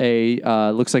of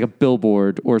looks like a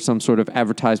billboard or some sort of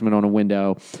advertisement on a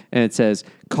window, and it says,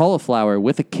 cauliflower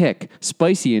with a kick,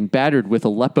 spicy and battered with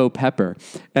Aleppo pepper.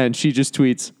 And she just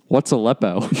tweets, what's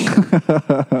Aleppo?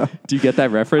 Do you get that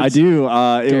reference? I do.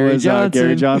 It was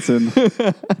Gary Johnson.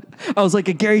 I was like,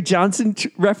 a Gary Johnson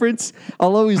reference?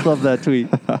 I'll always love that tweet.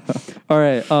 All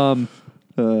right.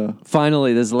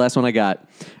 Finally, this is the last one I got.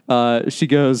 She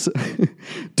goes,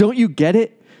 don't you get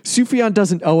it? Sufjan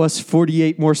doesn't owe us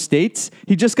 48 more states.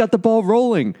 He just got the ball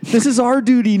rolling. This is our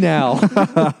duty now. Do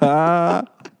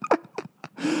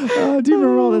you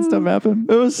remember all that stuff happened?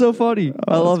 It was so funny.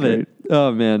 I love it.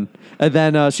 Oh, man. And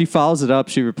then she follows it up.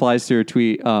 She replies to her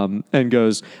tweet and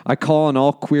goes, I call on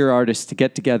all queer artists to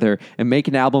get together and make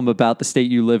an album about the state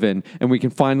you live in, and we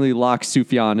can finally lock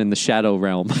Sufjan in the shadow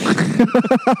realm.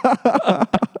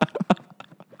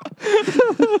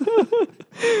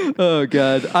 Oh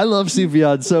God, I love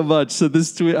Sufjan so much. So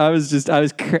this tweet, I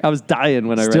was dying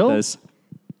when I read this.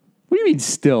 What do you mean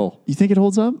still? You think it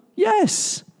holds up?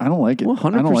 Yes. I don't like it. 100%.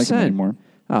 I don't like it anymore.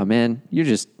 Oh man, you're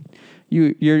just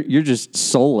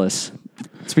soulless.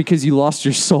 It's because you lost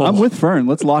your soul. I'm with Fern.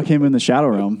 Let's lock him in the shadow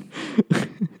realm.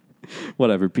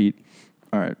 Whatever, Pete.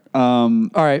 All right. All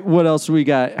right, what else we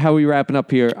got? How are we wrapping up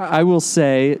here? I will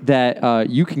say that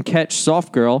you can catch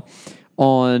Soft Girl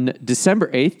on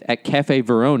December 8th at Cafe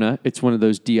Verona. It's one of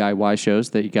those DIY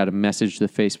shows that you got to message the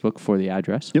Facebook for the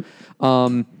address. Yep.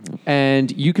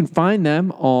 And you can find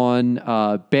them on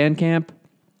Bandcamp,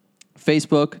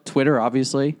 Facebook, Twitter,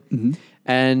 obviously.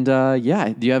 And yeah,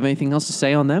 do you have anything else to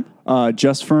say on them?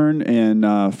 Just Fern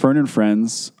and Fern and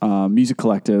Friends Music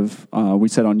Collective. We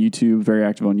said on YouTube, very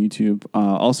active on YouTube.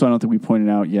 Also, I don't think we pointed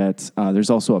out yet. There's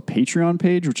also a Patreon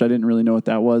page, which I didn't really know what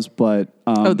that was, but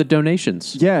the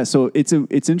donations. yeah. So it's an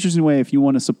interesting way. If you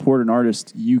want to support an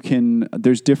artist, you can.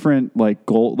 There's different like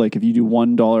goal. Like if you do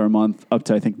 $1 a month up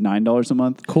to I think $9 a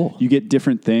month. Cool. You get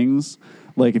different things.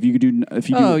 Like if you could do, if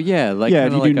you do, Oh, yeah, like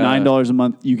if kinda you do like $9 a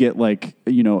month, you get like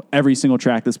every single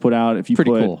track that's put out. If you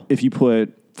Pretty put cool. if you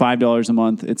put $5 a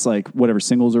month, it's like whatever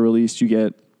singles are released, you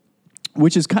get.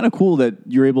 Which is kind of cool that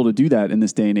you're able to do that in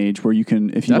this day and age, where you can,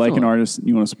 if you like an Definitely. artist,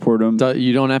 you want to support them.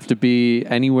 You don't have to be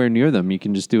anywhere near them. You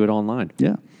can just do it online.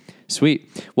 Yeah. Sweet.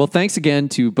 Well, thanks again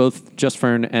to both Just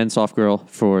Fern and Soft Girl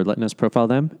for letting us profile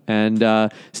them. And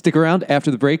stick around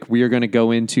after the break. We are going to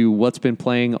go into what's been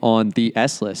playing on the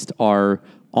S List, our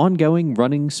ongoing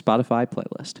running Spotify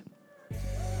playlist.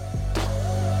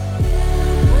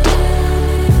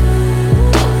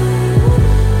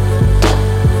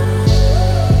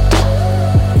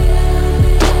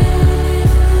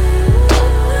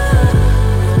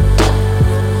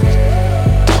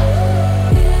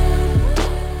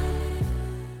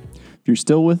 If you're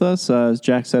still with us, as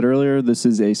Jack said earlier, this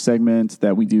is a segment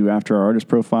that we do after our artist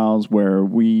profiles where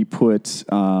we put,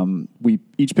 we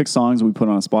each pick songs we put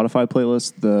on a Spotify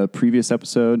playlist the previous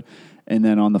episode, and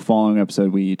then on the following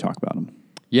episode, we talk about them.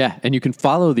 Yeah, and you can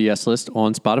follow the S List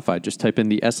on Spotify. Just type in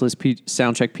the S List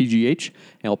Soundcheck PGH, and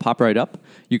it'll pop right up.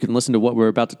 You can listen to what we're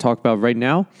about to talk about right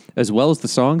now, as well as the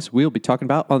songs we'll be talking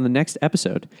about on the next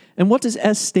episode. And what does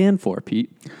S stand for,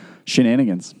 Pete?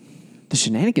 Shenanigans. The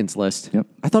Shenanigans list? Yep.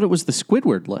 I thought it was the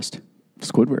Squidward list.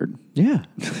 Squidward. Yeah.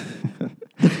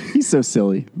 He's so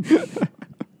silly.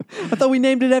 I thought we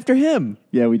named it after him.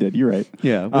 Yeah, we did. You're right.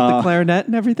 Yeah, with the clarinet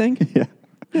and everything. Yeah.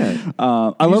 Yeah.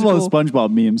 I love all the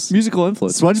SpongeBob memes. Musical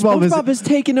influence. SpongeBob has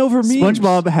taken over memes.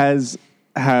 SpongeBob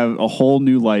have a whole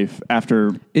new life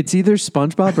after. It's either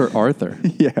SpongeBob or Arthur.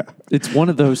 Yeah. It's one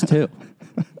of those two.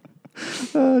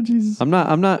 Oh Jesus. I'm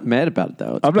not mad about it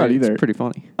though. I'm not either. It's pretty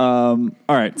funny. All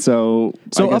right. So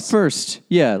I Up guess- first,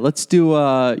 yeah, let's do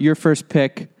your first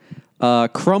pick,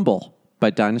 Crumble by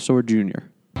Dinosaur Jr.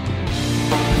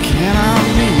 Can I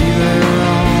be there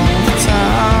all the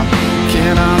time?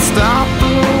 Can I stop the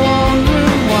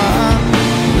wondering why?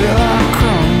 Will I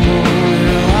crumble?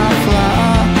 Will I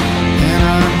fly? And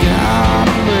I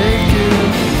gotta break it.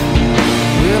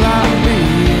 Will I be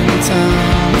in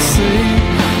time to see?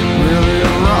 Will it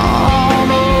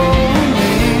run over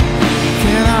me?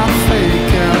 Can I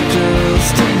fake out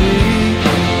just to be?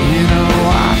 You know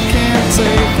I can't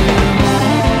take it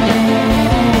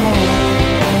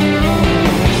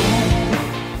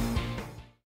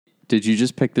Did you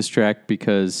just pick this track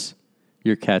because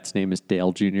your cat's name is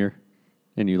Dale Jr.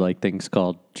 and you like things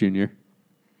called Junior?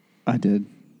 I did.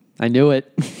 I knew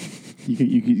it.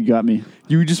 You got me.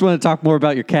 You just want to talk more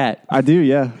about your cat. I do.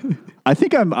 Yeah. I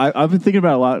think I've been thinking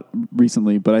about it a lot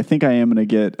recently, but I think I am gonna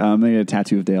get a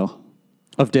tattoo of Dale.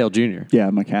 Of Dale Jr. Yeah,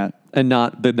 my cat. And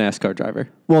not the NASCAR driver.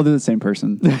 Well, they're the same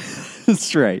person.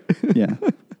 That's right. Yeah.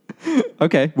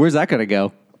 Okay, where's that going to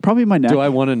go? Probably my neck. Do I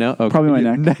want to know? Okay. Probably my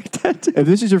neck. Neck tattoo. If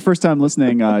this is your first time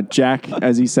listening, Jack,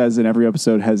 as he says in every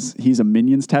episode, he's a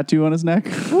Minions tattoo on his neck.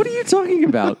 What are you talking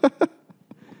about?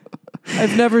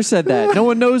 I've never said that. No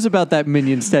one knows about that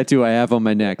Minions tattoo I have on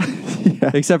my neck.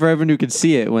 Except for everyone who can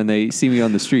see it when they see me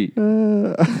on the street.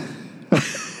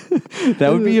 That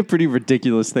would be a pretty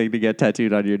ridiculous thing to get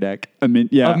tattooed on your neck.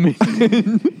 Yeah.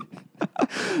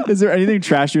 Is there anything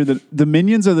trashier than the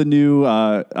Minions are the new,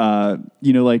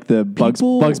 like the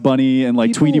Bugs Bunny and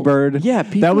like Tweety Bird? Yeah,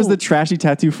 that was the trashy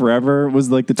tattoo forever. Was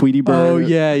like the Tweety Bird. Oh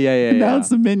yeah. Now it's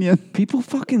the Minion. People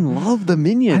fucking love the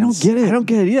Minions. I don't get it. I don't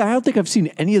get it either. I don't think I've seen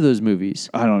any of those movies.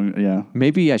 I don't. Yeah.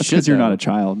 Maybe I should. Because you're though. not a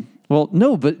child. Well,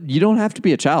 no, but you don't have to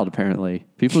be a child. Apparently,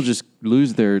 people just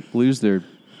lose their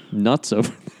nuts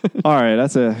over. All right,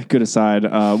 that's a good aside.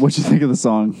 What'd you think of the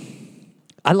song?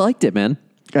 I liked it, man.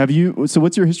 So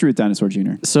what's your history with Dinosaur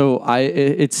Jr.? So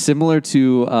it's similar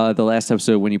to the last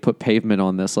episode when you put Pavement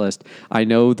on this list. I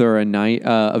know they're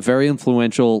a very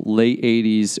influential late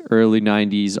 80s, early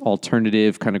 90s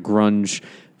alternative kind of grunge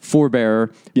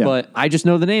forebearer, but I just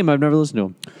know the name. I've never listened to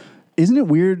them. Isn't it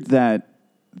weird that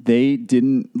they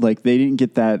didn't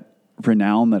get that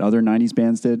renown that other 90s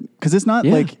bands did. Because it's not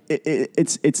like,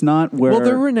 it's not where... Well,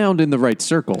 they're renowned in the right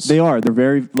circles. They are. They're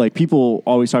very, like, people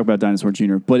always talk about Dinosaur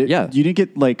Jr., but you didn't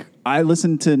get, like, I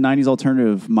listened to 90s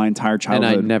alternative my entire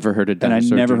childhood. And I never heard a Dinosaur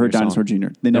Jr. And I never heard song. Dinosaur Jr.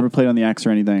 They never played on the X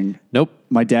or anything. Nope.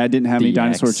 My dad didn't have any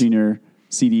Dinosaur X. Jr.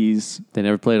 CDs. They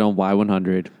never played on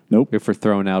Y100. Nope. If we're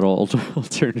throwing out old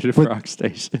alternative rock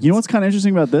stations. You know what's kind of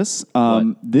interesting about this?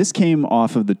 This came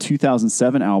off of the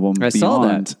 2007 album, I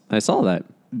Beyond. saw that.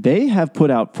 They have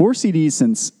put out 4 CDs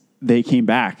since they came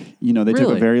back. You know, they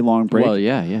took a very long break. Well,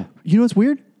 yeah. You know what's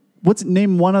weird?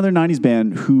 Name one other 90s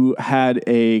band who had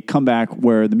a comeback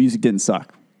where the music didn't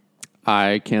suck.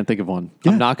 I can't think of one.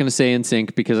 Yeah. I'm not going to say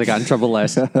NSYNC because I got in trouble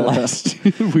last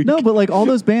week. No, but like all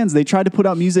those bands, they tried to put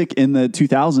out music in the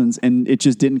 2000s and it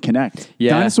just didn't connect.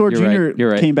 Yeah, Dinosaur Jr.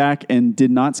 You're right. came back and did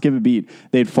not skip a beat.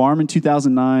 They had Farm in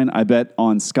 2009, I bet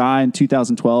on Sky in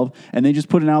 2012, and they just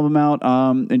put an album out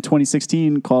in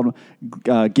 2016 called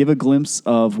Give a Glimpse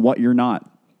of What You're Not.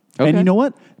 Okay. And you know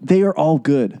what? They are all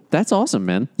good. That's awesome,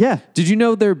 man. Yeah. Did you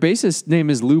know their bassist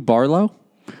name is Lou Barlow?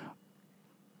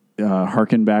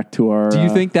 Harken back to our... Do you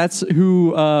think that's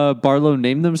who Barlow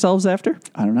named themselves after?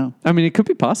 I don't know. I mean, it could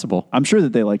be possible. I'm sure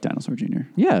that they like Dinosaur Jr.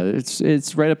 Yeah,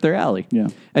 it's right up their alley. Yeah.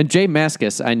 And Jay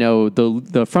Mascis, I know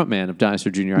the frontman of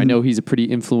Dinosaur Jr. I know he's a pretty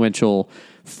influential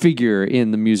figure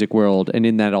in the music world and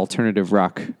in that alternative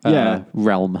rock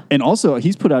realm. And also,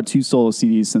 he's put out 2 solo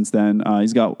CDs since then.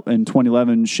 He's got, in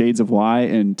 2011, Shades of Why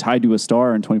and Tied to a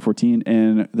Star in 2014,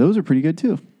 and those are pretty good,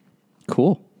 too.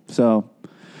 Cool. So,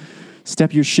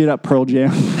 step your shit up, Pearl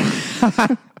Jam.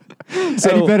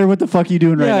 Eddie Vedder, what the fuck are you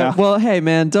doing right now? Well, hey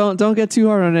man, don't get too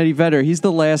hard on Eddie Vedder. He's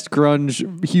the last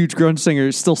huge grunge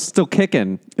singer still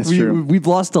kicking. It's true. We've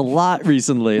lost a lot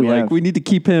recently. We need to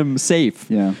keep him safe.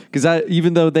 Yeah. Because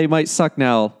even though they might suck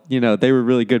now, they were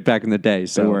really good back in the day.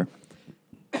 So. They were.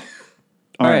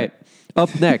 All right.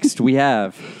 Up next, we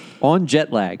have On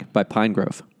Jet Lag by Pine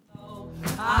Grove.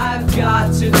 I've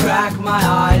got to crack my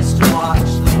eyes to watch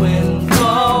the wind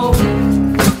blow.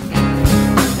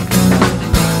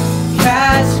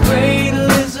 Cat's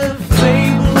cradle is a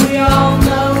fable, we all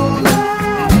know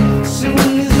that. Soon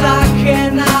as I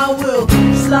can, I will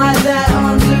slide that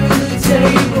under the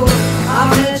table. I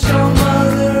met your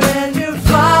mother and your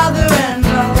father, and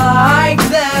I like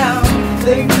them.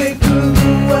 They bicker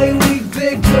the way we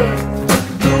bicker,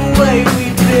 the way we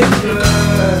bicker.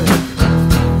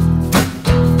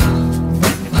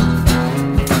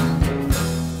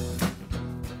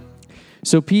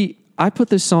 So, Pete, I put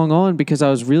this song on because I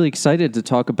was really excited to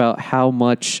talk about how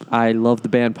much I love the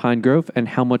band Pine Grove and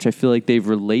how much I feel like they've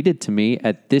related to me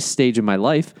at this stage of my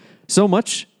life. So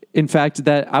much, in fact,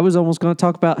 that I was almost going to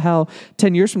talk about how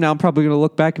 10 years from now, I'm probably going to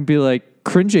look back and be like,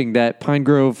 cringing that Pine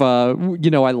Grove, I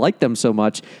like them so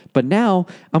much. But now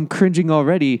I'm cringing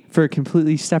already for a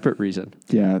completely separate reason.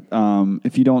 Yeah.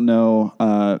 If you don't know,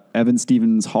 Evan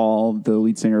Stevens Hall, the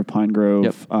lead singer of Pine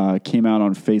Grove, came out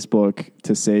on Facebook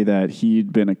to say that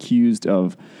he'd been accused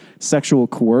of sexual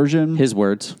coercion. His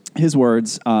words.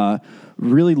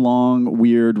 Really long,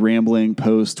 weird, rambling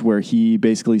post where he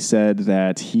basically said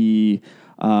that he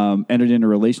entered into a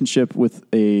relationship with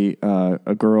a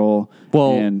girl.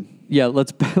 Well, yeah,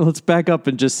 let's back up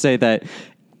and just say that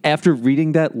after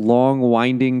reading that long,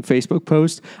 winding Facebook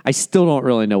post, I still don't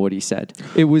really know what he said.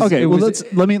 It was okay.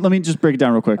 Let me just break it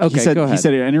down real quick. Okay, go ahead. He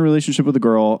said he entered a relationship with a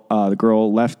girl. The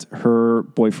girl left her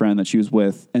boyfriend that she was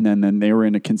with, and then they were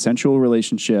in a consensual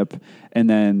relationship, and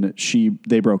then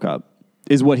they broke up.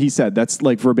 Is what he said. That's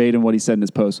like verbatim what he said in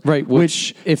his post. Right.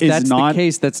 Which if is that's not the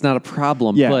case, that's not a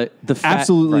problem. Yeah, but the fact,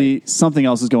 absolutely right. Something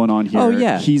else is going on here. Oh,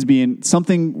 yeah. He's being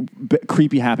something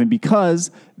creepy happened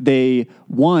because they,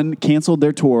 1, canceled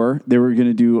their tour. They were going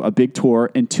to do a big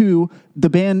tour, and 2, the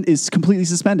band is completely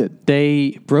suspended.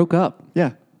 They broke up.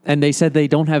 Yeah. And they said they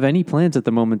don't have any plans at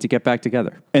the moment to get back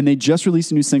together. And they just released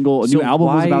a new single. A new album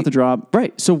was about to drop.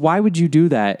 Right. So why would you do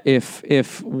that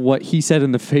if what he said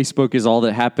in the Facebook is all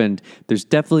that happened? There's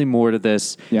definitely more to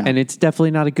this. Yeah. And it's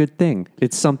definitely not a good thing.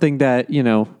 It's something that,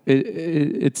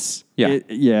 it's...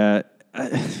 Yeah.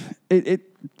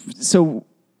 So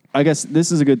I guess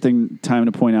this is a good time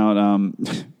to point out.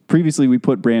 Previously, we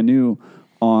put Brand New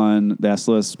on the S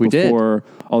list before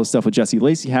all the stuff with Jesse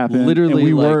Lacey happened. Literally, and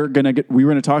we were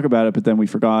gonna talk about it, but then we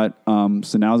forgot.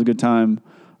 So now's a good time.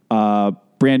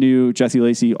 Brand New, Jesse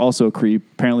Lacey, also a creep,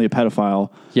 apparently a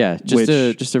pedophile. Yeah,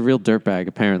 just a real dirtbag,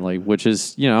 apparently, which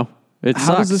is, it how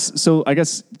sucks. does this? So I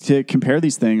guess to compare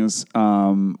these things,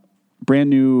 Brand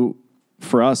New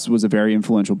for us was a very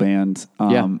influential band.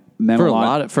 Yeah. Meant For a a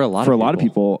lot lot of of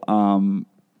people.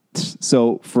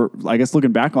 So I guess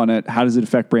looking back on it, how does it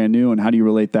affect Brand New, and how do you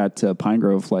relate that to Pine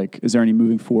Grove? Like, is there any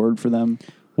moving forward for them?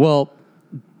 Well,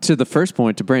 to the first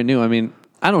point, to Brand New, I mean,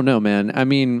 I don't know, man. I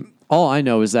mean, all I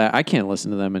know is that I can't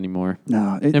listen to them anymore.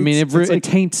 No, it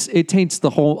taints the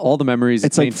whole, all the memories.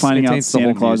 It's like finding out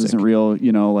Santa Claus isn't real.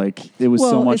 You know, like it was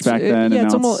so much back then. Yeah,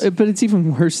 and but it's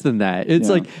even worse than that. It's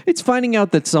like it's finding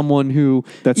out that someone who,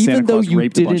 that even Santa though Claus you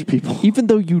raped a bunch of people, even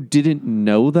though you didn't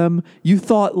know them, you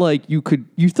thought like you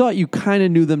thought you kind of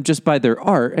knew them just by their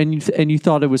art, and you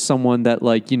thought it was someone that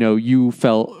like you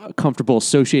felt comfortable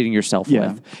associating yourself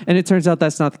with, and it turns out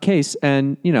that's not the case,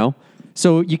 and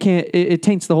So you can't. It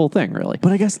taints the whole thing, really.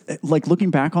 But I guess, like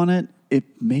looking back on it, it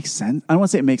makes sense. I don't want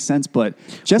to say it makes sense, but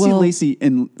Jesse Lacey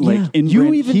you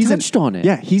touched on it.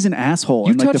 Yeah, he's an asshole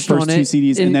You in like the touched first on two it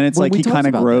CDs, and then it's when like we he talked kind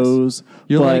of about grows.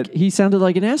 You're but like, he sounded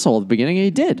like an asshole at the beginning, and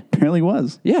he did. apparently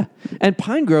was. Yeah, and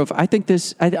Pine Grove. I think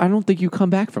this. I don't think you come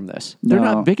back from this. They're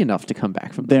No. not big enough to come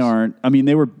back from They this. aren't. I mean,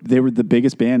 they were the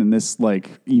biggest band in this like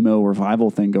emo revival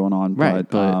thing going on. Right,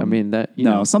 but I mean that.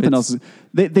 Something else.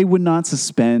 They would not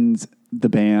suspend the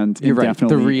band. You're right. The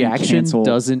indefinitely and reaction cancel.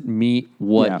 doesn't meet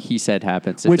what Yeah. he said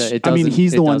happens. Which I mean,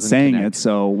 he's the one doesn't saying connect. it,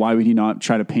 so why would he not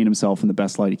try to paint himself in the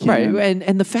best light he can? Right,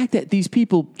 and the fact that these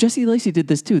people, Jesse Lacey did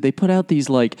this too. They put out these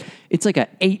it's like a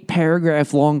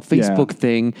 8-paragraph long Facebook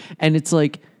thing, and it's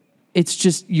like, it's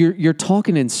just you're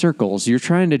talking in circles. You're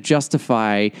trying to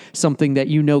justify something that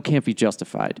can't be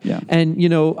justified. Yeah. And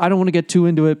I don't want to get too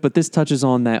into it, but this touches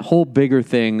on that whole bigger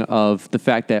thing of the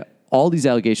fact that all these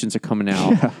allegations are coming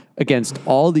out against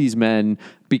all these men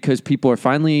because people are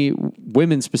finally,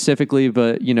 women specifically,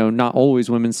 but not always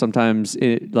women. Sometimes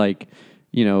people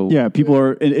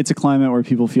are. It's a climate where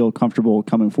people feel comfortable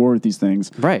coming forward with these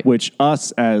things, right? Which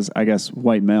us as I guess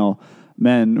white male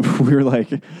men, we're like.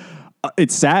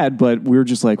 It's sad, but we're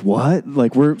just like, what?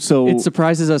 Like it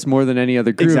surprises us more than any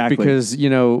other group because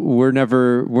we're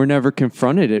never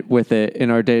confronted with it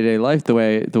in our day-to-day life the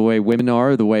way women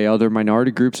are, the way other minority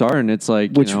groups are, and it's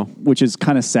like which is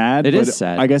kind of sad. It is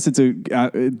sad. I guess it's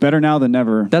better now than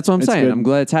never. That's what I'm saying. Good. I'm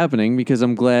glad it's happening because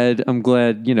I'm glad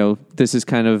this is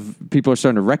kind of, people are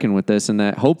starting to reckon with this, and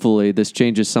that hopefully this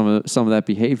changes some of that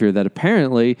behavior that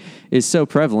apparently is so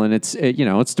prevalent.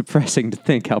 It's depressing to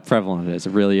think how prevalent it is.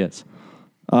 It really is.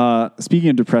 Speaking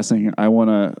of depressing, I want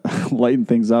to lighten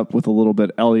things up with a little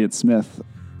bit Elliott Smith.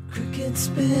 Cricket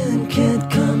spin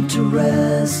can't come to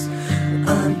rest.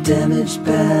 I'm damaged,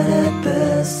 bad at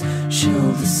best.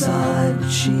 She'll decide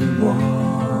what she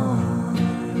wants.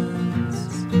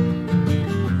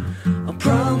 I'll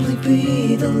probably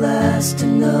be the last to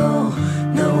know.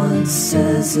 No one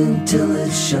says until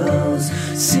it shows.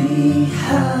 See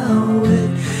how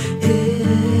it is.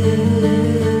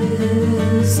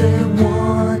 They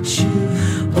want you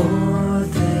or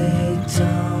they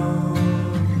don't.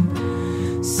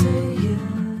 Say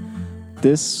it.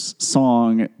 This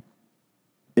song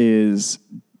is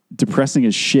depressing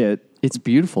as shit. It's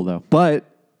beautiful though, but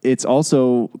it's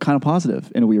also kind of positive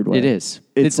in a weird way. It is.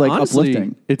 It's like honestly,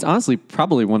 uplifting. It's honestly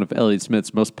probably one of Elliott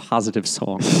Smith's most positive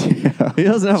songs. He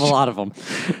doesn't have a lot of them.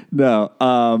 No.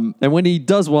 And when he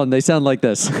does one, they sound like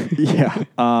this. Yeah.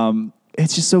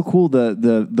 It's just so cool.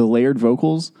 The layered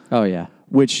vocals. Oh yeah.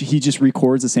 Which he just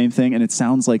records the same thing, and it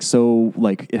sounds like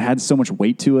it had so much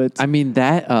weight to it. I mean,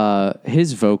 that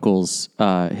his vocals,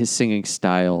 his singing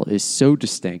style is so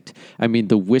distinct. I mean,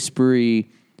 the whispery,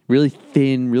 really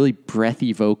thin, really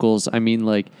breathy vocals. I mean,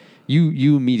 like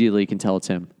you immediately can tell it's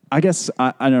him. I guess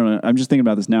I don't know. I'm just thinking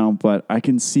about this now, but I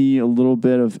can see a little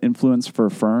bit of influence for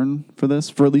Fern for this,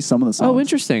 for at least some of the songs. Oh,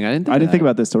 interesting. I didn't think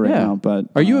about this till right now. But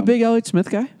are you a big Elliott Smith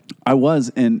guy? I was,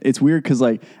 and it's weird because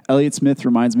like Elliott Smith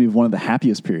reminds me of one of the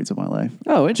happiest periods of my life.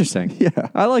 Oh, interesting. Yeah,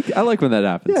 I like when that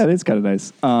happens. Yeah, it is kind of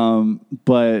nice.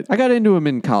 But I got into him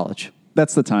in college.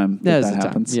 That's the time that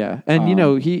happens. Yeah, and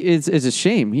it's a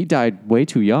shame he died way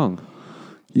too young.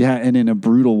 Yeah, and in a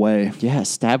brutal way. Yeah,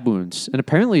 stab wounds, and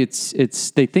apparently it's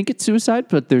they think it's suicide,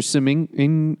 but there's some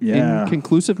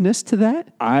inconclusiveness to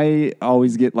that. I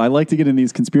like to get in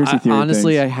these conspiracy theories.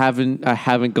 Honestly, things. I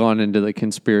haven't gone into the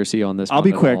conspiracy on this. I'll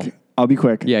be quick.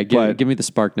 Yeah, give me the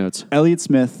spark notes. Elliott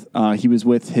Smith, he was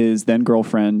with his then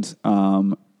girlfriend. They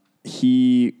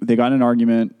got in an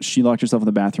argument. She locked herself in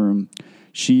the bathroom.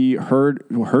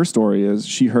 Her story is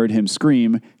she heard him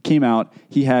scream, came out.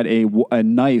 He had a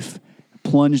knife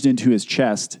plunged into his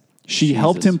chest. She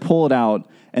helped him pull it out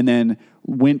and then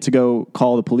went to go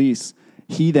call the police.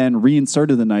 He then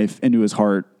reinserted the knife into his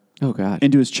heart. Oh, God.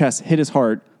 Into his chest, hit his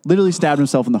heart, literally stabbed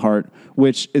himself in the heart,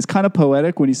 which is kind of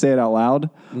poetic when you say it out loud,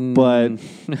 but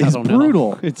it's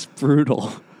brutal. It's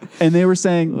brutal. And they were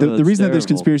saying the that's reason that there's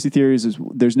terrible. conspiracy theories is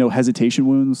there's no hesitation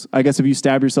wounds. I guess if you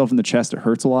stab yourself in the chest, it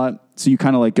hurts a lot. So you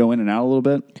kind of like go in and out a little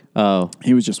bit. Oh,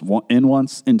 He was just in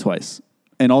once, in twice.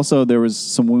 And also there was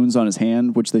some wounds on his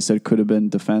hand, which they said could have been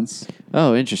defense.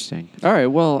 oh, interesting. All right.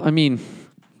 Well, I mean,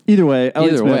 Either way,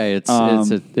 Elliott either Smith, way,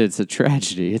 it's a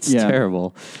tragedy. It's yeah.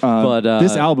 terrible. But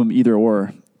this album, Either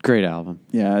Or, great album.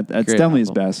 yeah, that's Great definitely his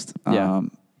album. best. Yeah.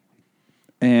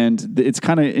 And it's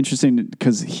kind of interesting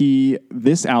because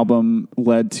this album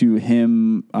led to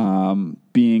him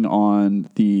being on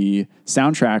the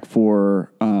soundtrack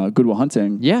for Good Will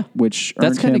Hunting. Yeah. which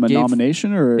That's earned him kinda a gave-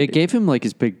 nomination, or It gave him like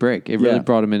his big break. It really Yeah.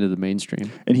 brought him into the mainstream.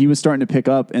 and he was starting to pick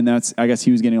up, and I guess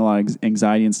he was getting a lot of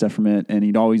anxiety and stuff from it, and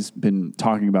he'd always been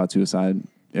talking about suicide.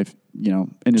 If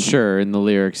in his Sure, in the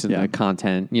lyrics and Yeah. the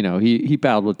content, he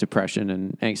battled with depression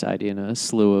and anxiety and a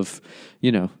slew of,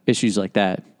 issues like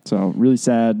that. So really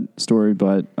sad story,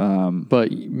 but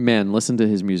But man, listen to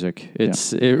his music.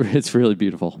 It's really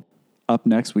beautiful. up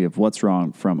next we have What's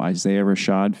Wrong from Isaiah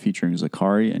Rashad featuring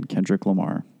Zakari and Kendrick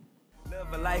Lamar.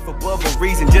 Live a life above a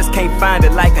reason, just can't find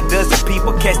it like a dozen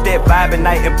people. Catch that vibe at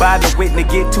night and by the witness,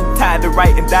 get too tired to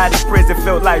write and died in prison,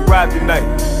 felt like Rob tonight.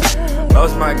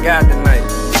 Lost my guy tonight.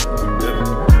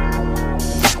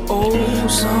 Oh,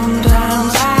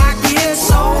 sometimes I get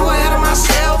so out of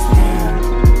myself.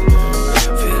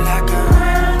 Feel like I'm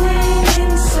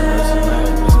running in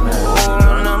circles.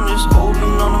 Oh, and I'm just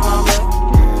holding on to my breath.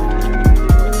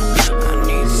 I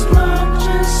need some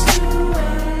just to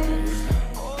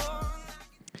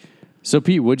So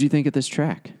Pete, what'd you think of this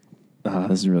track?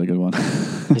 This is a really good one.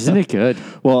 Isn't it good?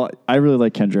 Well, I really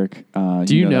like Kendrick.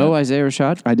 Do you know that. Isaiah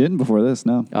Rashad? I didn't before this,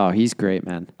 no. Oh, he's great,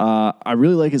 man. I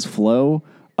really like his flow.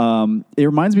 It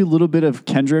reminds me a little bit of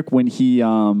Kendrick when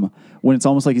when it's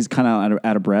almost like he's kind of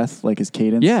out of breath, like his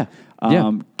cadence. Yeah.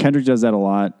 Kendrick does that a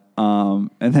lot. And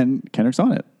then Kendrick's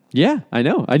on it. Yeah, I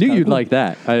know. I knew you'd cool. like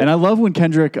that. And I love when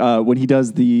Kendrick, when he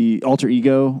does the alter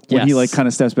ego, when he Yes. like kind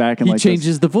of steps back and he like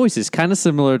changes the voices, kind of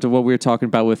similar to what we were talking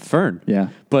about with Fern. Yeah.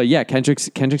 But yeah, Kendrick's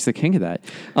the king of that.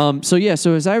 So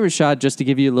Isaiah Rashad, just to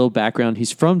give you a little background,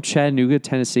 he's from Chattanooga,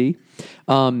 Tennessee.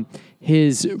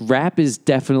 His rap is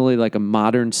definitely like a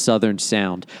modern Southern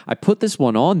sound. I put this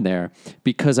one on there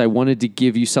because I wanted to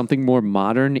give you something more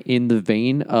modern in the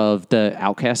vein of the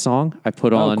Outkast song I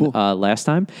put on cool. last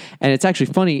time. And it's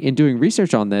actually funny, in doing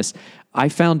research on this, I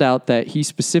found out that he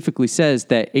specifically says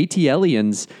that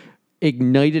ATLians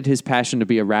ignited his passion to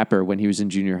be a rapper when he was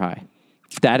in junior high.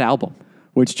 That album.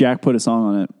 which Jack put a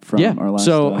song on it from our last.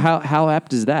 So how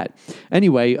apt is that?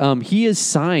 Anyway, he is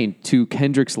signed to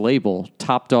Kendrick's label,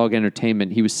 Top Dog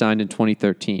Entertainment. He was signed in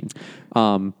 2013.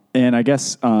 And I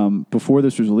guess before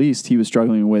this was released, he was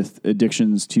struggling with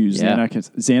addictions to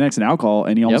Xanax and alcohol,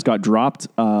 and he almost got dropped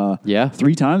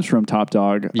 3 times from Top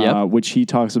Dog, which he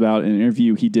talks about in an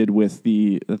interview he did with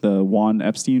the Juan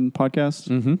Epstein podcast.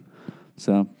 Mm-hmm.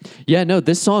 So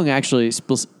this song actually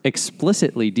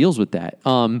explicitly deals with that.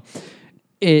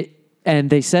 And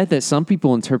they said that some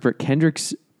people interpret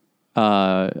Kendrick's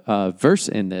verse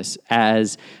in this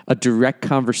as a direct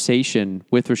conversation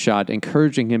with Rashad,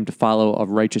 encouraging him to follow a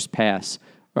righteous path,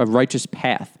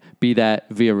 be that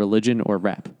via religion or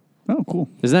rap. Oh, cool.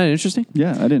 Isn't that interesting?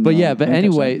 Yeah, I didn't. But I didn't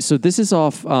anyway, catch that. so this is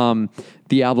off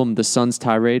the album The Sun's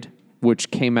Tirade, which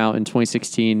came out in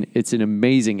 2016. It's an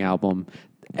amazing album.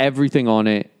 Everything on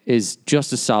it is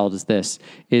just as solid as this.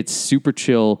 It's super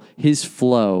chill. His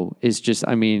flow is just,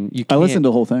 I listened to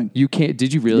the whole thing. You can't,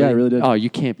 did you really? Yeah, I really did. Oh, you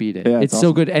can't beat it. Yeah, it's it's so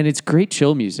awesome. good. And it's great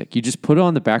chill music. You just put it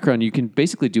on the background. You can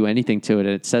basically do anything to it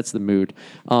and it sets the mood.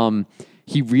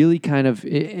 He really kind of,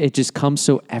 it just comes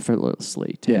so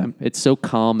effortlessly to him. It's so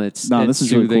calm. It's this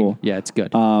is really soothing. cool. Yeah, it's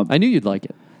good. I knew you'd like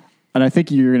it. And I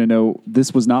think you're going to know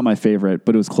this was not my favorite,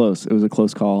 but it was close. It was a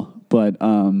close call. But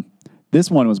this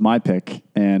one was my pick,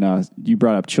 and you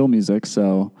brought up chill music,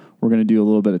 so we're going to do a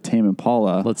little bit of Tame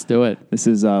Impala. Let's do it. This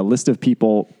is a list of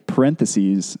people,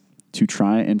 parentheses, to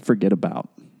try and forget about.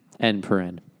 End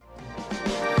paren.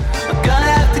 I'm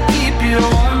gonna have to keep you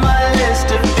on my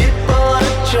list of people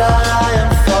to try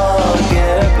and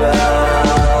forget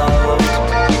about.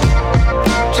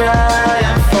 Try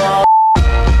and forget.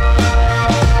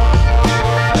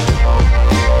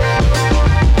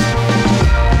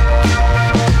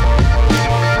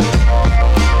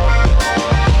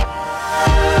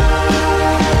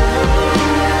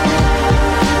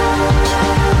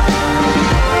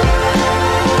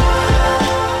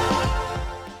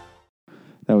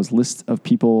 That was List of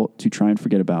People to Try and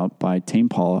Forget About by Tame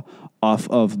Impala off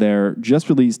of their just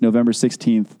released November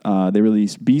 16th. They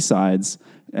released B-sides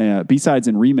and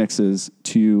remixes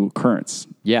to Currents.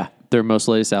 Yeah. their most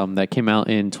latest album that came out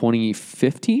in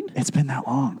 2015. It's been that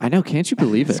long. I know, can't you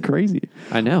believe It's it? crazy.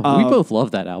 I know. We both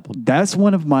love that album. That's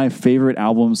one of my favorite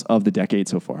albums of the decade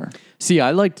so far. See,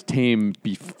 I liked Tame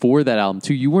before that album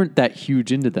too. You weren't that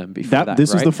huge into them before that.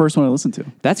 This was right? the first one I listened to.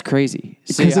 That's crazy.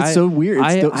 Because it's so weird.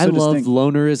 It's so I loved distinct.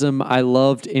 Lonerism. I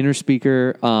loved Inner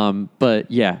Speaker. But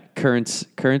yeah, Currents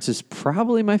is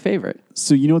probably my favorite.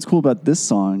 So you know what's cool about this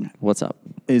song What's up?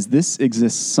 is this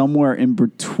exists somewhere in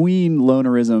between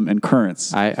Lonerism and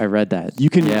Currents. I read that. You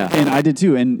can, yeah. and I did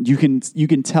too, and you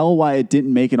can tell why it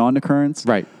didn't make it onto Currents,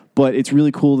 Right. But it's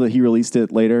really cool that he released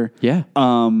it later. Yeah.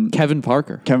 Kevin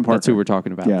Parker. Kevin Parker. That's who we're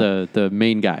talking about. Yeah. The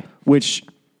main guy. Which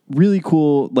really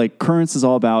cool. Like Currents is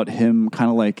all about him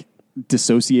kind of like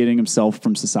dissociating himself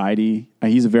from society.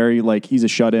 He's a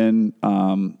shut in.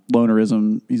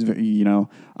 Lonerism. He's very,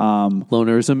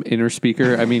 Lonerism, Inner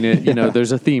Speaker. I mean,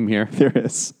 there's a theme here. there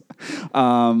is.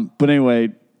 But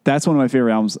anyway, that's one of my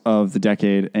favorite albums of the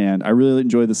decade, and I really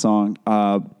enjoyed the song.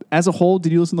 As a whole,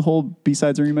 did you listen to the whole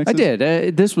B-sides and remixes? I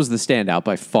did. This was the standout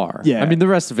by far. Yeah. I mean, the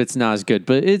rest of it's not as good,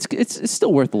 but it's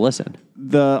still worth a listen.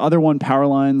 The other one, Power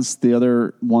Lines, the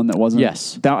other one that wasn't.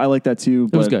 Yes. I like that too.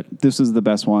 But was good. This was the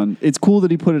best one. It's cool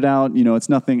that he put it out. It's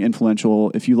nothing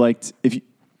influential. If you liked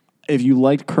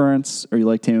Currents or you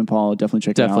like Tame Impala, definitely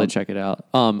check it out. Definitely check it out.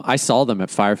 I saw them at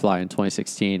Firefly in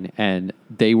 2016, and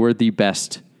they were the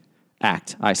best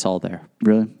act I saw there.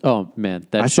 Really? Oh man,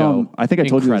 that I show! saw them, I think I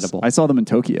told incredible. you this. I saw them in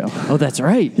Tokyo. Oh, that's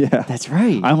right. Yeah. that's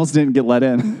right. I almost didn't get let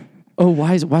in. Oh,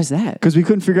 why is that? Because we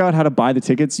couldn't figure out how to buy the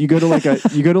tickets. You go to like a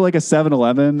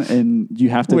 7-Eleven and you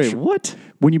have to. Wait, what?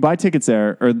 When you buy tickets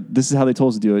there, or this is how they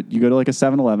told us to do it. You go to like a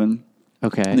 7-Eleven.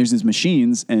 Okay. And there's these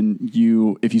machines, and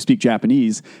if you speak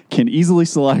Japanese, can easily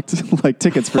select like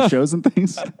tickets for shows and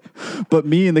things. But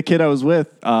me and the kid I was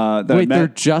with, that I Wait, met, they're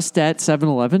just at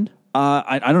 7-Eleven?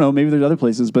 I don't know, maybe there's other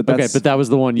places, but Okay, but that was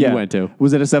the one you went to.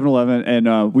 Was at a 7-Eleven,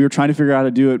 and we were trying to figure out how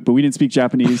to do it, but we didn't speak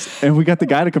Japanese, and we got the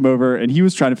guy to come over, and he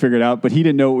was trying to figure it out, but he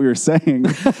didn't know what we were saying.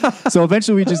 So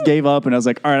eventually we just gave up, and I was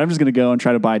like, all right, I'm just going to go and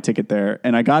try to buy a ticket there.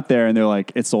 And I got there, and they're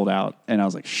like, it's sold out. And I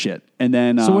was like, shit. And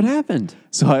then So what happened?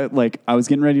 So I was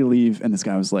getting ready to leave, and this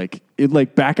guy was like,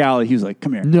 back alley. He was like,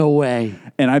 come here. No way.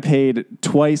 And I paid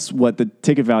twice what the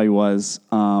ticket value was.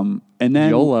 And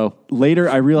then YOLO. Later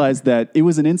I realized that it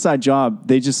was an inside job.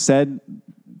 They just said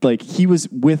like he was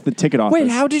with the ticket office. Wait,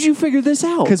 how did you figure this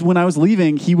out? Because when I was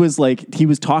leaving, he was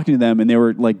talking to them, and they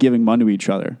were like giving money to each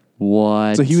other.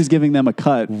 What? So he was giving them a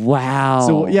cut. Wow.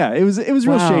 So yeah, it was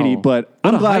real Wow. shady, but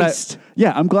What I'm a glad heist.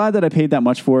 I'm glad that I paid that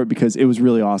much for it because it was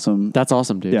really awesome. That's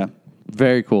awesome, dude. Yeah.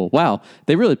 Very cool. Wow.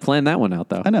 They really planned that one out,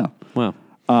 though. I know. Wow.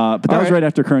 But that All was right. right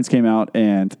after Currents came out,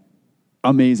 and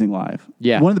amazing live.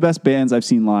 Yeah. One of the best bands I've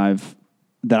seen live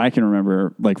that I can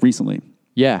remember, like recently.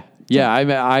 Yeah. Yeah.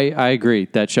 I agree.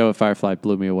 That show at Firefly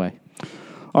blew me away.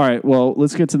 All right, well,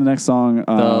 let's get to the next song.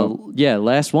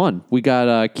 Last one. We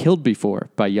got Killed Before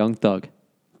by Young Thug.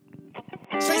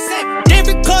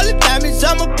 Different color diamonds,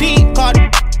 I'm a peacock.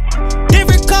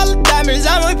 Different color diamonds,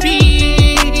 I'm a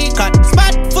peacock.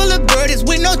 Spot full of birdies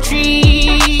with no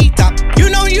tree top. You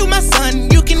know you my son,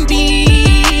 you can be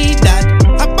that.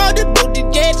 I bought the boat to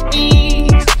get ease.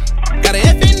 Got an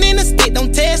effing in the state,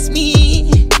 don't test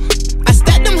me. I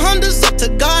stacked them Hondas up to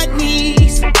God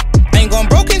knees. Ain't gone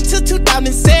broke until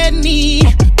 2070.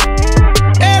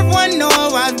 Everyone know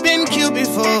I've been killed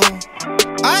before.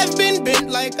 I've been bent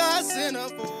like a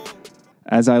centerfold.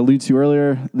 As I alluded to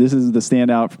earlier, this is the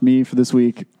standout for me for this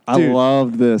week. I Dude.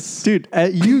 loved this. Dude,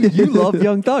 you love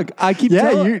Young Thug. I keep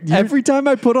telling you're- every time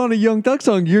I put on a Young Thug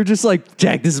song, you're just like,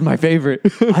 Jack, this is my favorite.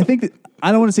 I think that,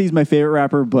 I don't want to say he's my favorite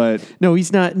rapper, but No,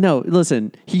 he's not. No,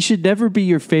 listen, he should never be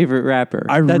your favorite rapper.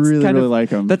 I really like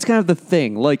him. That's kind of the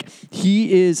thing. Like,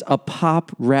 he is a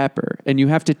pop rapper, and you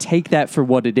have to take that for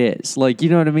what it is. Like, you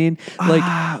know what I mean?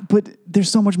 Like, but there's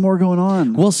so much more going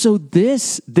on. well, so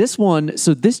this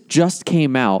just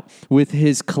came out with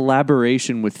his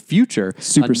collaboration with Future.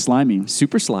 Super Slimy.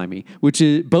 Super Slimy, which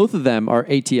is both of them are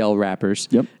ATL rappers.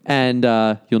 Yep. And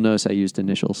you'll notice I used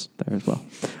initials there as well.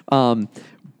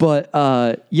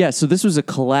 So this was a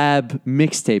collab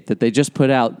mixtape that they just put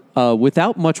out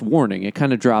without much warning. It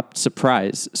kind of dropped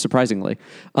surprisingly.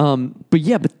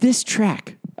 But this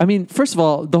track, I mean, first of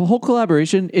all, the whole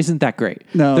collaboration isn't that great.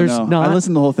 No. not- I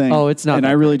listened to the whole thing. Oh, it's not. And that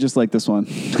I really just like this one.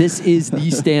 this is the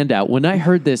standout. When I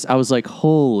heard this, I was like,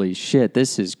 holy shit,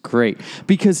 this is great.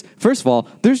 Because, first of all,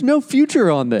 there's no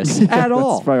Future on this at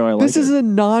all. that's probably why I like this is it. a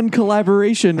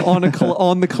non-collaboration on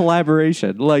on the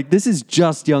collaboration. Like, this is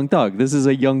just Young Thug. This is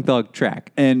a Young Thug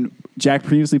track. And Jack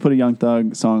previously put a Young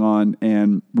Thug song on,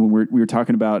 and when we were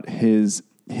talking about his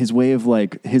his way of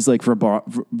like his like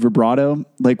vibrato,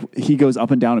 like he goes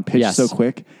up and down in pitch Yes. so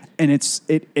quick, and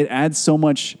it adds so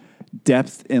much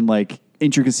depth and like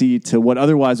intricacy to what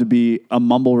otherwise would be a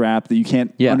mumble rap that you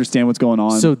can't understand what's going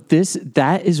on. So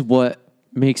that is what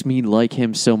makes me like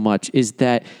him so much, is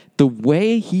that the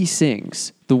way he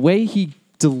sings, the way he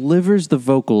delivers the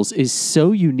vocals is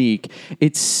so unique.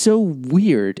 It's so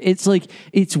weird. It's like,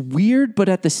 it's weird, but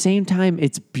at the same time,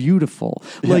 it's beautiful.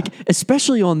 Like,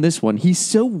 especially on this one, he's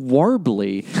so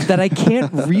warbly that I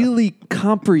can't really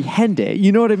comprehend it.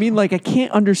 You know what I mean? Like, I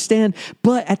can't understand,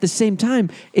 but at the same time,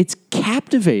 it's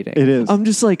captivating. It is. I'm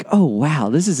just like, oh, wow,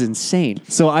 this is insane.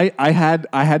 So I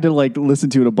had to like listen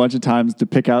to it a bunch of times to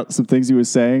pick out some things he was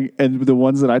saying, and the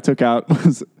ones that I took out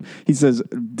was, he says,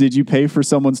 "Did you pay for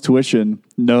someone's tuition?"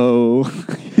 No.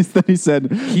 Then he said,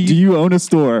 "Do you own a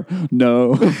store?"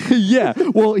 No. Yeah.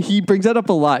 Well, he brings that up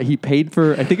a lot. He paid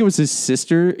for, I think it was his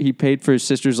sister. He paid for his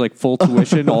sister's like full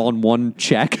tuition all in one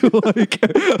check. Like,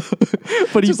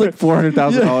 but he's like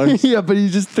 $400,000. Yeah, but he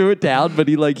just threw it down. But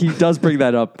he does bring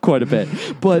that up quite a bit.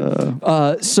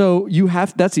 But so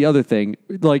that's the other thing.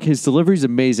 Like, his delivery is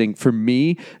amazing. For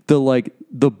me,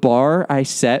 the bar I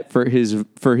set for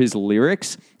his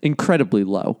lyrics, incredibly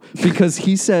low, because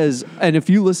he says, and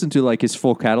if you listen to like his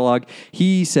full catalog,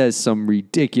 he says some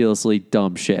ridiculously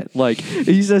dumb shit. Like,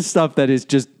 he says stuff that is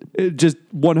just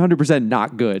 100%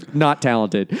 not good, not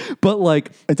talented. But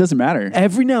like, it doesn't matter.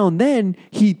 Every now and then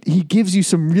he gives you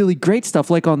some really great stuff.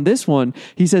 Like on this one,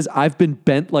 he says, "I've been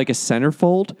bent like a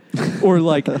centerfold," or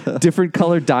like, "different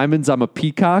colored diamonds, I'm a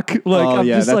peacock." Like, I'm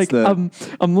just like, I'm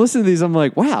listening to these, I'm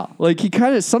like, wow. Like, he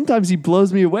kind of, sometimes he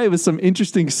blows me away with some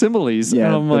interesting similes. Yeah,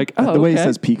 and I'm like, oh, the way he okay.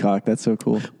 says peacock, that's so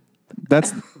cool.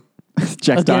 That's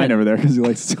Jack Dine over there because he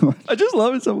likes it so much. I just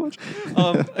love it so much.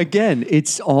 Again,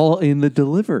 it's all in the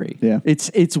delivery. Yeah,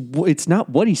 it's not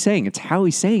what he's saying; it's how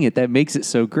he's saying it that makes it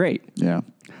so great. Yeah.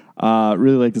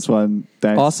 Really like this one.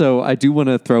 Thanks. Also, I do want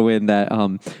to throw in that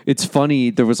it's funny.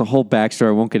 There was a whole backstory.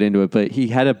 I won't get into it, but he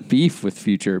had a beef with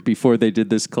Future before they did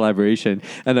this collaboration.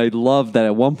 And I love that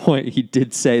at one point he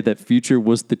did say that Future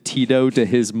was the Tito to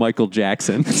his Michael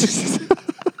Jackson.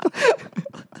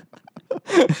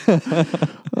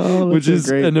 Which is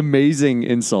great. an amazing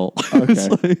insult.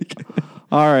 Okay.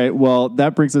 All right. Well,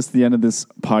 that brings us to the end of this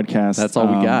podcast. That's all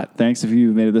we got. Thanks if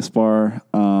you made it this far.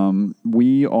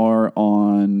 We are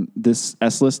on, this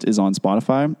S List is on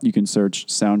Spotify. You can search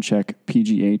Soundcheck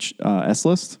PGH S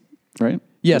List, right?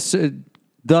 Yes.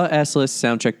 The S List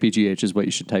Soundcheck PGH is what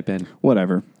you should type in.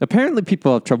 Whatever. Apparently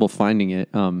people have trouble finding it.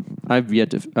 I've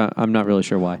yet to, I'm not really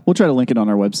sure why. We'll try to link it on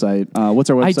our website. What's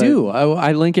our website? I do.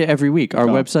 I link it every week. Our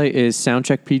website is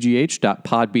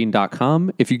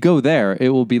soundcheckpgh.podbean.com. If you go there, it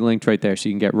will be linked right there, so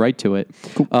you can get right to it.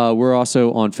 Cool. We're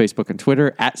also on Facebook and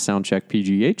Twitter at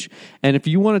soundcheckpgh. And if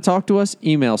you want to talk to us,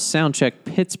 email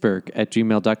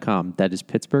soundcheckpittsburgh@gmail.com. That is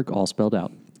Pittsburgh, all spelled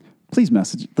out. Please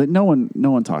message. Like, no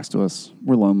one talks to us.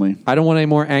 We're lonely. I don't want any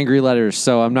more angry letters,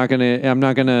 so I'm not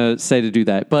gonna say to do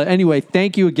that. But anyway,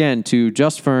 thank you again to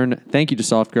Just Fern. Thank you to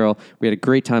Soft Girl. We had a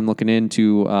great time looking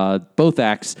into both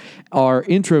acts. Our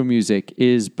intro music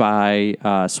is by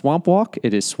Swamp Walk.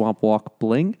 It is Swamp Walk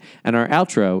Bling, and our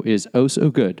outro is Oh So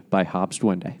Good by Hobbs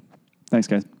Duende. Thanks,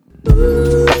 guys.